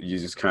you're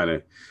just kind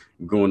of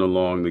going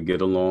along to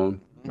get along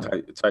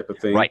type of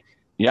thing. Right.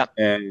 Yep.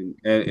 And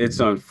it's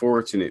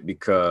unfortunate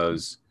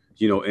because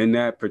in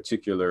that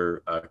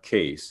particular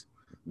case,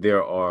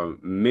 there are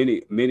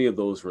many of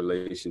those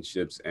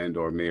relationships and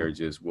or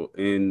marriages will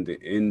end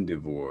in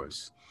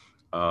divorce,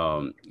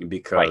 Right.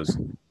 because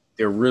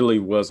there really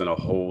wasn't a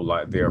whole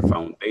lot there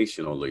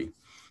foundationally,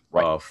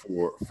 Right.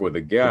 for the For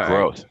guy.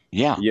 growth.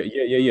 Yeah. Yeah,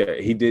 yeah, yeah,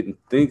 yeah. He didn't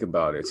think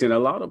about it. And a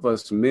lot of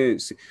us men,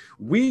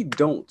 we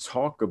don't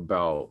talk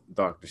about,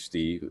 Dr.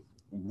 Steve.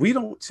 We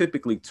don't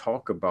typically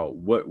talk about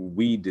what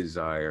we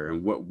desire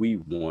and what we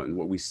want and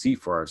what we see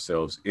for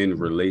ourselves in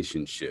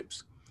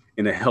relationships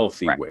in a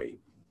healthy Right. way.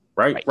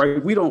 Right? Right.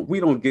 Right. We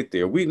don't get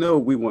there. We know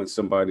we want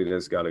somebody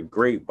that's got a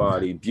great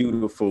body,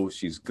 beautiful,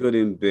 she's good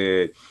in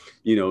bed,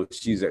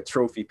 she's that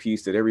trophy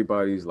piece that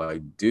everybody's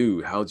like,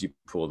 dude, how'd you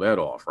pull that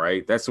off?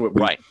 Right? That's what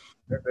we Right.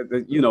 that-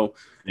 that- you know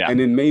Yeah. and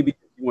then maybe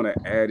you want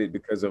to add it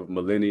because of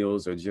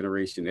millennials or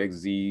generation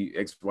XZ,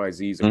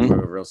 XYZs, or Mm-hmm.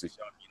 whoever else is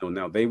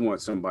now they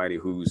want somebody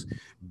who's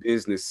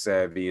business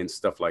savvy and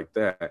stuff like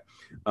that,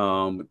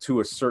 to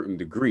a certain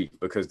degree,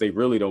 because they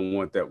really don't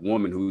want that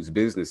woman who's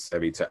business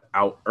savvy to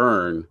out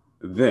earn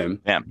them,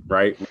 Them.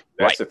 right? That's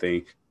Right. the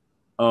thing.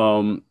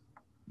 um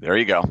There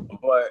you go.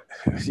 but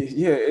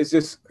yeah, it's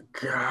just,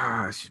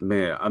 gosh,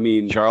 man, I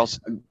mean, Charles,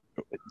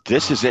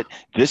 this is it.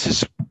 This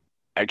is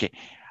okay.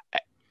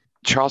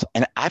 Charles,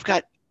 and I've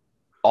got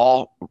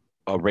all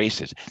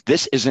races.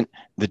 This isn't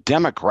the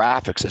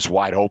demographics is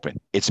wide open.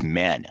 It's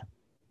men.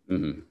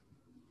 mhm,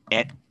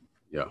 And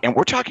yeah, and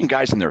we're talking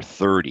guys in their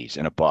 30s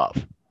and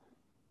above.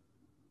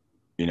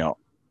 You know,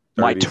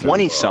 my 30s and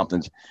 20 above.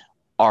 somethings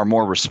are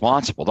more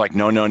responsible. Like,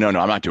 no, no, no, no,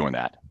 I'm not doing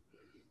that.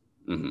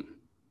 Mhm,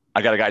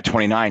 I got a guy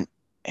 29, him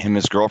and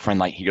his girlfriend,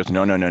 like he goes,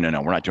 no, no, no, no,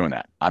 no, we're not doing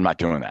that. I'm not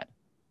doing that.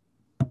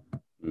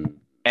 mhm,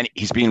 And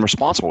he's being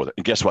responsible with it.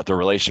 And guess what? The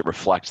relationship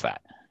reflects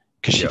that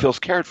because she yeah, feels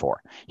cared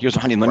for. He goes,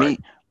 honey, right.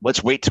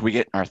 let's wait till we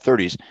get in our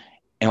 30s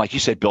and like you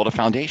said, build a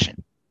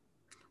foundation.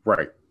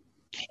 Right.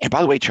 And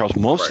by the way, Charles,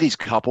 most of Right. these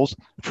couples,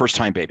 first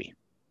time baby,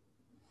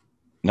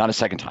 not a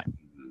second time.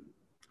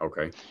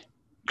 Okay.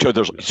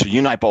 So you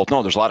and I both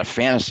know there's a lot of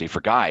fantasy for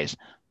guys.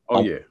 Oh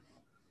Oh, yeah.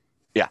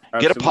 yeah, get a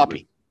Absolutely.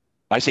 puppy.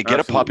 I say get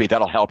a puppy. Absolutely.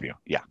 That'll help you.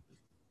 Yeah,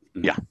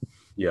 Mhm. yeah,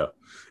 Yeah.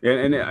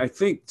 And I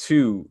think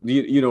too,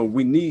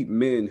 we need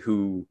men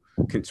who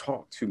can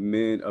talk to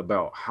men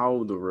about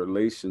how the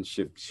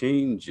relationship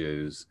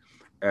changes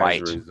as a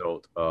right.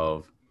 result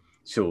of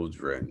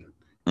children,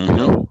 you Mm-hmm.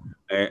 know.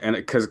 And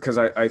because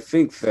I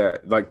think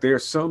that like there are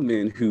some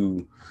men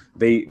who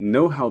they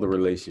know how the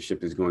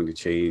relationship is going to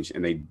change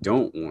and they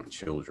don't want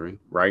children,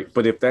 right?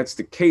 But if that's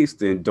the case,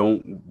 then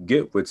don't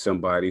get with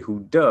somebody who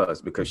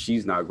does, because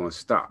she's not going to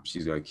stop.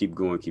 She's going to keep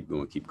going, keep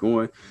going, keep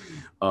going,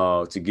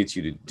 to get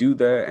you to do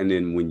that. And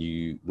then when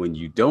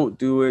you don't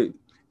do it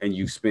and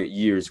you've spent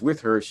years with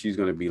her, she's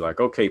going to be like,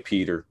 okay,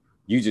 Peter,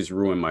 you just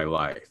ruined my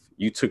life.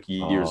 You took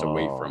years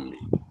away from Oh, me,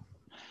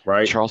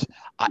 right? Charles,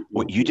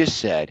 what you just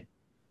said,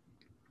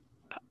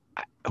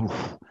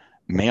 oof,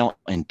 male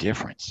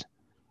indifference.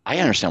 I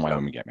understand why Yeah.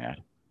 women get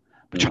mad,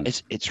 but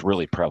Mhm. it's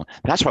really prevalent.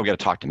 That's why we got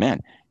to talk to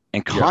men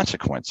and Yeah.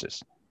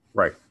 consequences.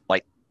 Right.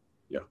 Like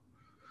Yeah.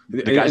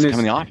 the guys And that come in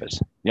it's, the office.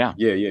 Yeah.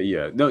 yeah, yeah,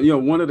 yeah. No,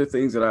 one of the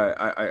things that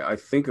I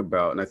think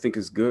about, and I think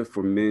it's good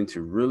for men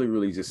to really,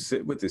 really just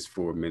sit with this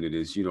for a minute,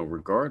 is,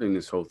 regarding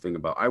this whole thing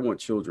about I want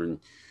children,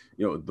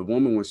 the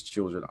woman wants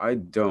children. I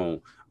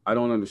don't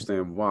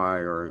understand why,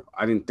 or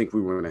I didn't think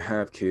we were going to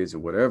have kids or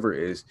whatever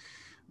it is.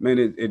 Man,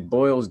 it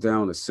boils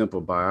down to simple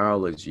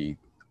biology.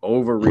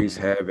 Ovaries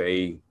Mhm. have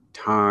a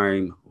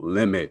time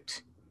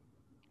limit.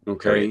 Period.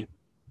 Okay.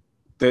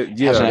 That, Has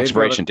yeah, an they've got a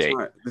expiration date.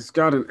 time. It's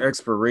got an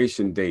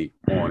expiration date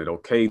on Mhm. it.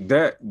 Okay,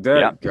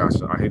 Yeah. gosh,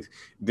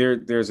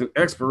 there's an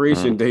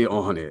expiration Mhm. date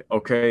on it.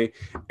 Okay,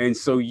 and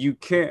so you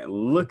can't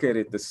look at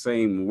it the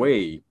same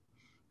way,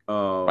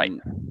 Right.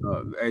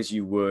 as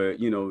you would,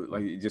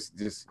 like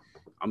just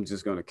I'm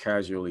just gonna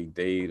casually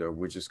date, or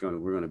we're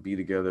gonna be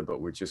together, but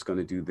we're just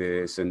gonna do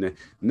this and then.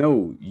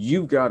 No,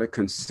 you got to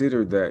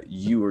consider that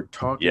you are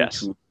talking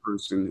Yes. to a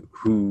person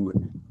who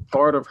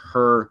part of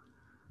her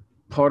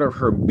part of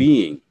her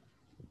being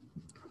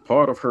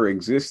part of her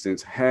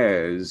existence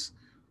has,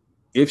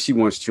 if she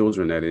wants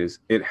children, that is,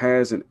 it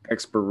has an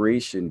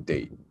expiration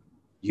date,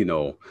 you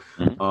know.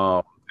 Mhm.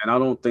 Um, and I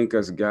don't think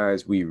as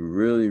guys we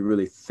really,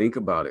 really think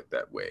about it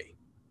that way,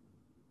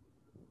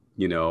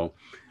 you know.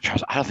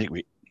 Charles, I don't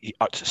think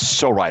it's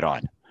so right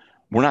on.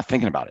 We're not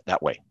thinking about it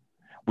that way.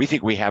 We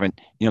think we haven't,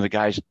 the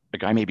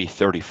guy may be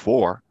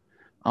 34.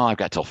 Oh, I've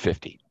got till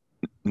 50.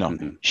 No,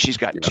 Hmm. she's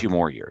got Yeah. 2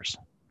 more years.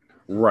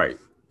 Right.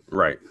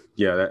 Right.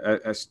 Yeah,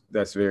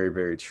 that's very,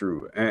 very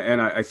true.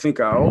 And I think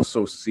I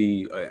also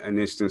see an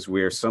instance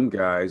where some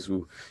guys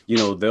who,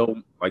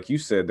 they'll, like you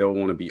said, they'll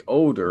want to be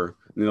older,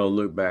 and they'll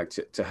look back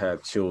to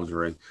have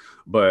children,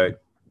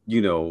 but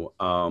you know,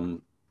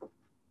 um,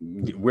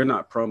 we're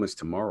not promised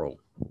tomorrow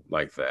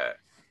like that.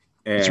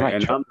 That's And right.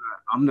 and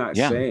I'm not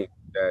Yeah. saying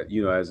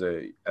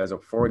that, as a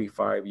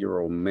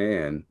 45-year-old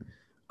man,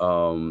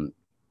 um,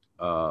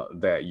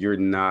 that you're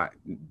not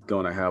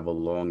going to have a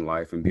long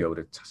life and be able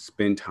to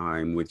spend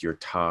time with your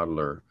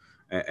toddler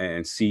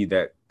and see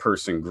that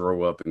person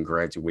grow up and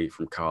graduate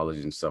from college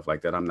and stuff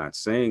like that. I'm not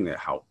saying that.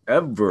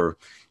 However,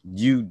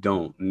 you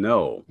don't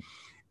know.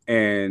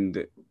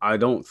 And I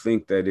don't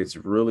think that it's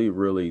really,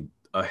 really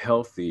a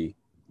healthy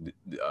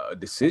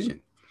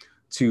decision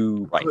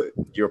to Right. put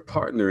your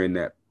partner in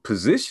that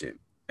position,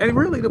 and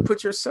really to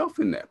put yourself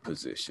in that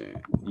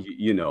position.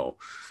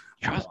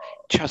 Charles,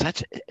 Charles,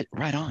 that's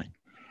right on.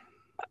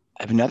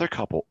 I have another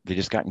couple. They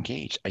just got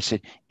engaged. I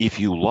said, if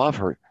you love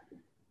her,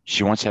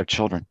 she wants to have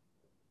children,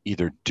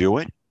 either do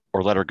it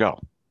or let her go.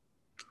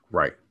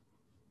 Right.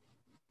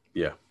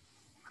 Yeah.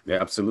 Yeah,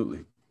 absolutely.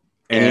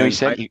 And he And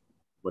said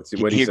what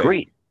did he he say?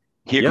 agreed.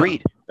 He Yeah,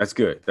 agreed. that's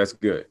good. That's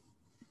good.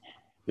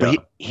 But Yeah.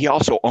 he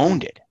also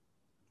owned it.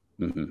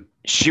 Hmm.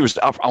 She was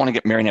up, I want to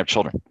get married and have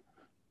children.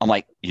 I'm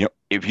like,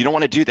 if you don't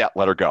want to do that,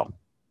 let her go.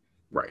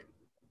 Right.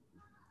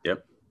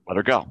 Yep. Let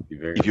her go. You're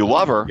very If you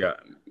love her, yeah.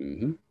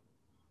 Hmm.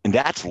 and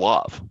that's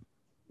love.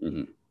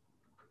 Hmm.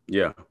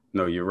 Yeah.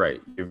 No, you're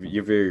right.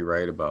 You're very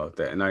right about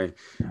that. And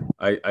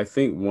I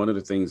think one of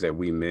the things that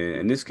we men,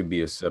 and this could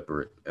be a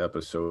separate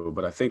episode,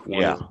 but I think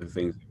one of Yeah. the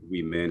things that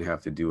we men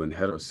have to do in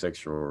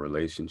heterosexual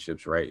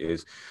relationships, right,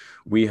 is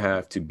we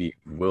have to be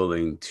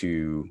willing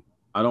to,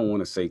 I don't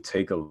want to say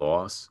take a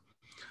loss,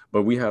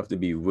 but we have to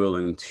be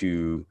willing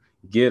to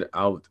get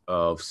out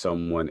of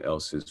someone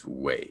else's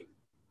way,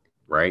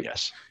 right?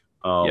 Yes.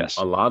 A Yes.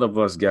 lot of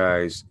us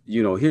guys,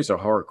 here's a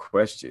hard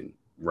question,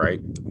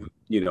 right?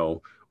 You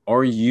know,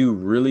 are you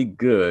really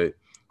good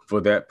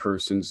for that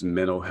person's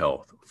mental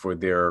health, for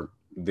their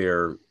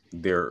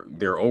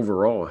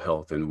overall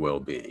health and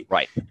well-being?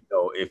 Right.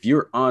 If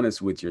you're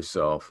honest with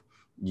yourself,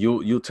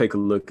 you'll take a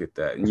look at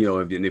that.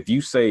 And if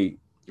you say,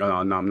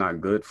 oh, no, I'm not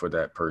good for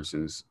that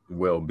person's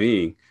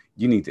well-being,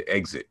 you need to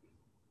exit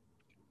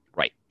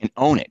Right. And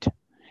own it.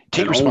 Take and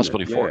own it.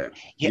 responsibility for it.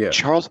 Yeah. Yeah, Yeah.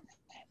 Charles,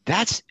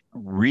 that's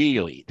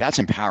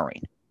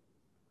empowering.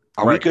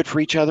 Are we Right. good for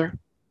each other?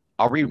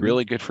 Are we Hmm.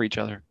 really good for each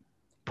other?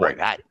 Boy, Right.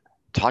 that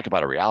talk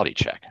about a reality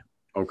check.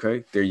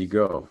 Okay. There you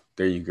go.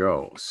 There you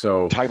go.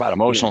 So, Talk about yeah,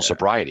 emotional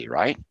sobriety,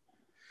 right?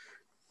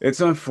 it's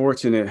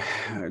unfortunate,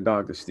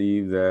 Dr.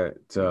 Steve, that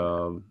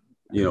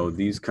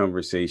these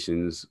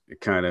conversations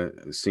kind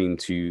of seem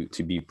to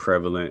be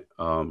prevalent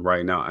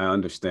right now. I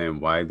understand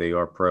why they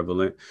are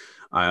prevalent.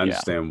 I Yeah.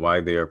 understand why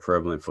they are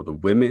prevalent for the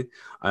women.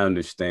 I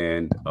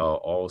understand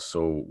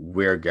also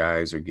where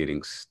guys are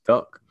getting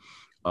stuck.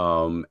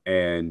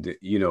 And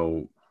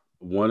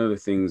one of the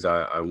things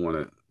I want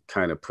to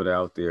kind of put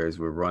out there as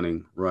we're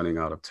running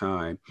out of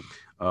time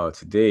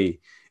today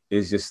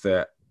is just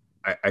that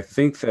I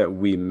think that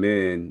we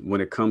men,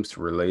 when it comes to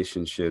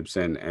relationships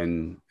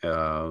and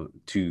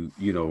to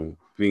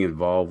being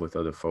involved with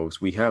other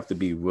folks, we have to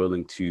be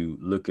willing to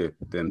look at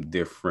them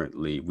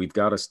differently. We've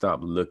got to stop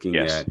looking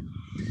Yes. at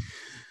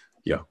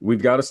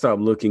we've got to stop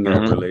looking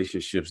at Hmm.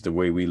 relationships the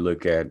way we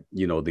look at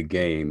the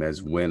game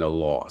as win or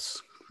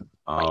loss,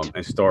 Right.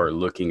 and start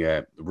looking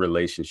at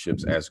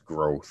relationships as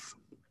growth.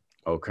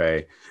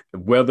 Okay,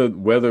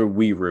 whether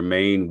we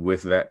remain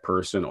with that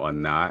person or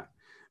not,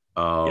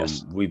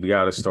 Yes. we've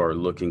got to start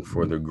looking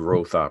for the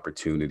growth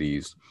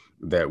opportunities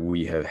that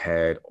we have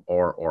had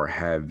or are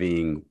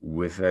having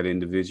with that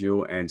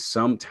individual. And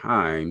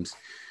sometimes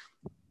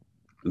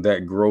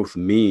that growth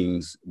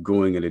means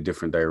going in a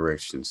different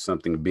direction,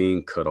 something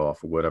being cut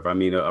off or whatever. I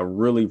mean, a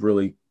really,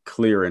 really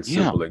clear and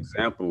Yeah. simple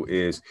example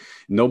is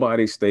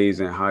nobody stays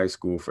in high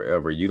school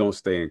forever. You don't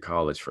stay in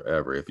college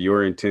forever. If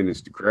your intent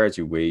is to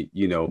graduate,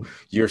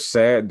 you're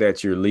sad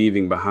that you're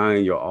leaving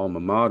behind your alma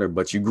mater,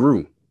 but you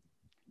grew.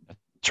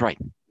 That's right.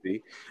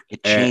 See? It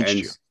and, changed and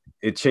you.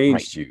 it Right.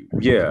 changed you.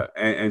 Yeah.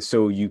 And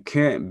so you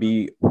can't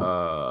be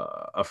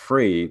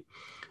afraid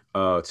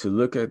to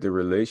look at the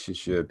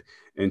relationship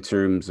in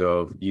terms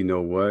of,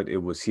 what, it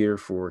was here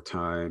for a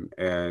time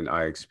and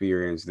I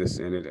experienced this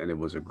in it and it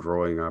was a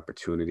growing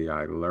opportunity.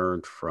 I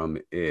learned from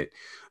it.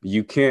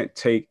 You can't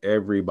take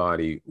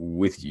everybody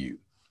with you.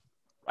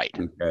 Right.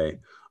 Okay.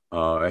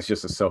 That's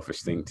just a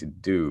selfish thing to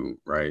do,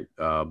 right?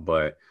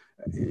 But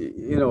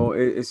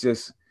it's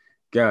just,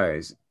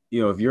 guys,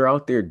 if you're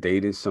out there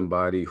dating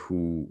somebody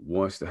who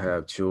wants to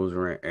have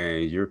children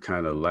and you're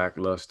kind of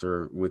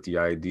lackluster with the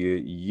idea,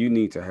 you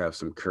need to have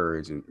some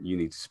courage and you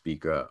need to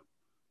speak up.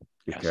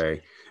 Yes.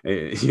 Okay.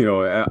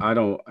 I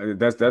don't,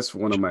 that's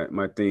one of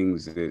my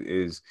things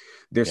is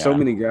there's so Yeah.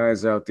 many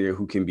guys out there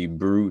who can be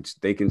brutes.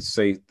 They can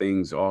say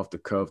things off the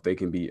cuff. They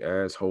can be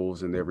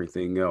assholes and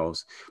everything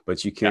else,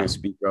 but you Yeah. can't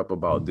speak up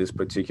about this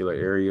particular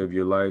area of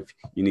your life.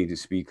 You need to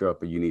speak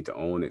up and you need to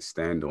own it,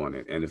 stand on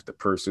it. And if the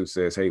person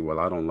says, hey, well,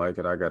 I don't like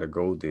it, I got to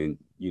go, then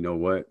you know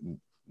what?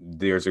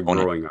 There's a Own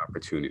it. growing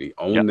opportunity.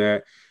 Own Yep.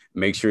 that.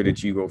 Make sure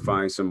that you go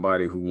find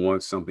somebody who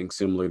wants something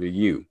similar to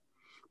you,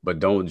 but Right.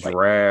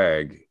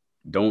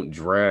 don't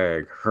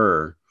drag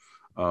her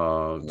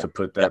to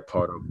put Yep. that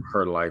part of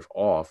her life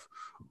off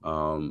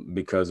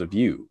because of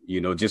you,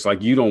 just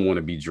like you don't want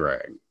to be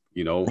dragged,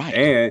 Right.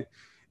 and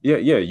yeah,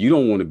 you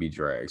don't want to be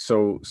dragged.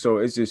 So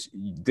it's just,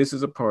 this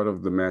is a part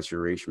of the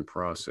maturation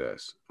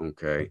process.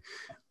 Okay.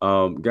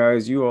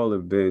 Guys, you all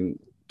have been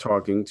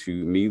talking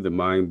to me, the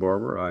Mind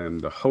Barber. I am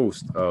the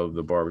host of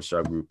the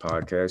Barbershop Group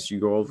podcast.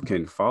 You all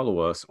can follow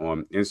us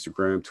on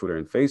Instagram, Twitter,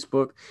 and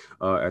Facebook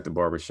at the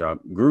Barbershop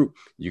Group.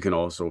 You can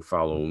also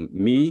follow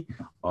me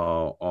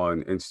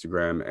on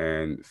Instagram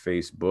and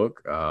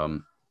Facebook.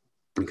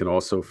 You can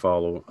also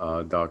follow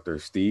Dr.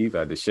 Steve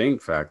at the Shame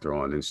Factor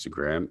on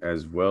Instagram,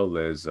 as well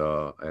as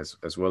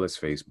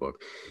Facebook.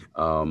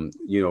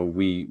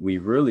 We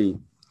really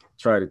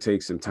try to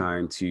take some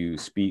time to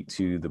speak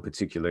to the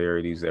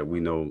particularities that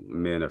we know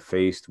men are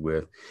faced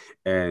with,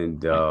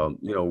 and Right.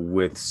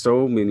 with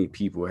so many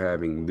people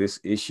having this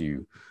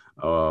issue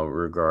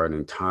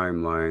regarding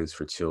timelines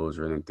for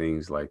children and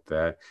things like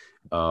that.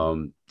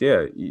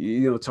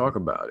 Yeah, talk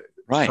about it,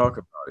 Right. talk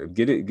about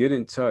it, get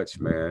in touch,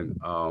 man.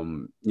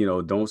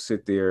 Don't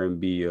sit there and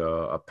be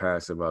a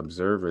passive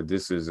observer.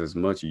 This is as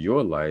much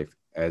your life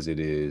as it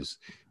is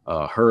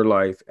her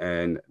life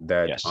and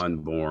Yes.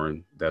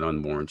 that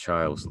unborn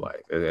child's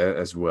life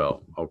as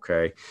well.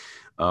 Okay.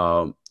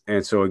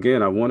 And so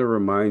again, I want to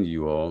remind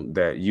you all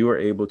that you are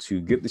able to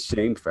get the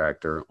Shame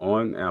Factor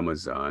on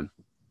Amazon,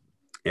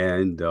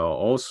 and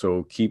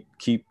also keep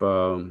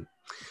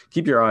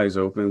your eyes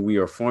open. We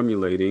are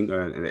formulating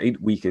an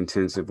 8-week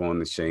intensive on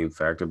the Shame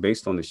Factor,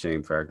 based on the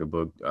Shame Factor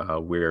book,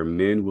 where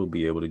men will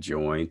be able to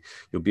join.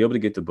 You'll be able to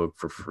get the book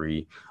for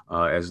free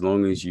as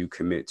long as you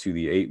commit to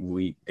the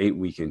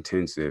 8-week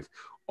intensive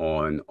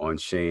on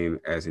shame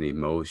as an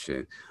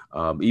emotion.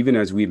 Even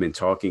as we've been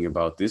talking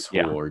about this whole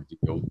Yeah.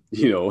 ordeal,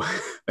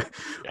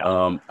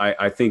 Yeah.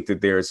 I think that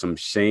there is some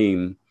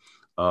shame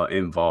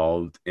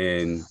involved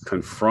in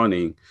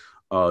confronting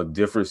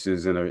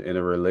differences in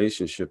a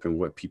relationship and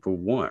what people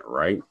want,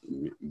 right?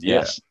 Yeah.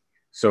 Yes.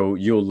 So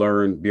you'll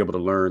be able to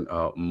learn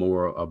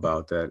more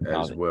about that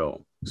About as it.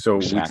 well. So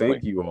we Exactly.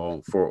 thank you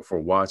all for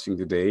watching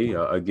today.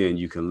 Again,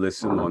 you can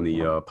listen on the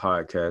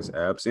podcast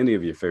apps, any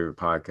of your favorite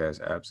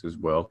podcast apps as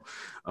well.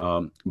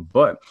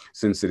 But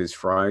since it is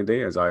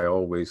Friday, as I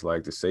always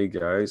like to say,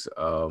 guys,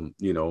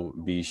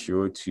 be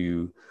sure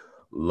to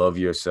love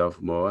yourself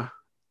more,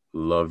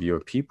 love your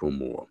people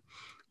more.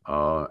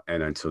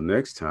 And until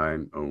next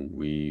time,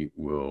 we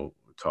will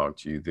talk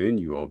to you then.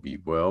 You all be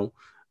well.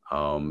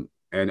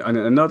 And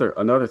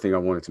another thing I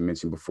wanted to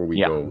mention before we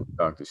Yeah. go,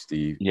 Dr.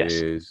 Steve, Yes.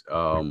 is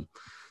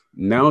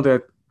now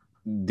that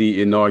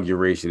the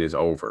inauguration is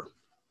over,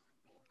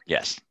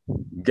 Yes.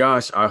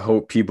 gosh, I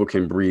hope people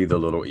can breathe a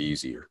little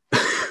easier.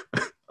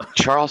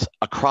 Charles,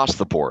 across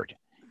the board,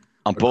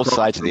 on both Across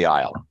sides of the the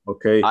aisle,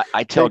 okay,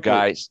 I tell take it.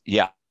 guys,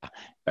 yeah,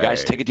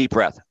 guys, take Hey, a deep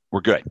breath.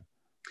 We're good.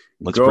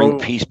 Let's bring go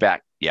peace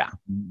back. Yeah.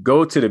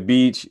 go to the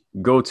beach,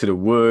 go to the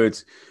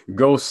woods,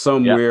 go Yeah.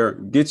 somewhere,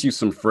 get you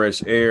some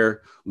fresh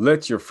air,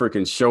 let your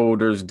freaking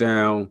shoulders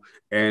down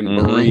and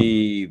Mm-hmm.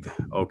 breathe.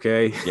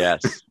 Okay.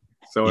 Yes.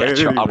 So Yeah, Charles,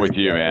 I'm anyway, with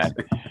you, guys,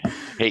 man.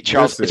 Hey,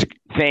 Charles, listen.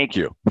 thank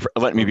you for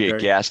letting me be a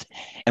Okay. guest.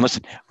 And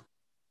listen,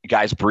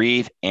 guys,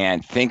 breathe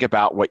and think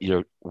about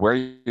where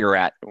you're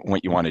at,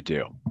 what you want to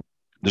do.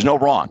 There's no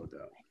wrong, No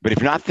doubt. but if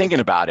you're not thinking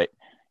about it,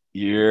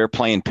 you're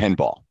playing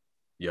pinball,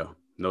 Yeah,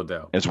 no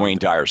doubt. as No Wayne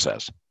doubt. Dyer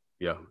says.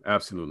 Yeah,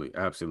 absolutely.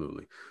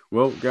 Absolutely.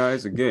 Well,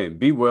 guys, again,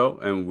 be well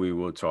and we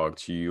will talk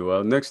to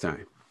you next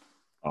time.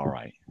 All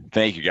right.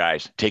 Thank you,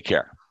 guys. Take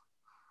care.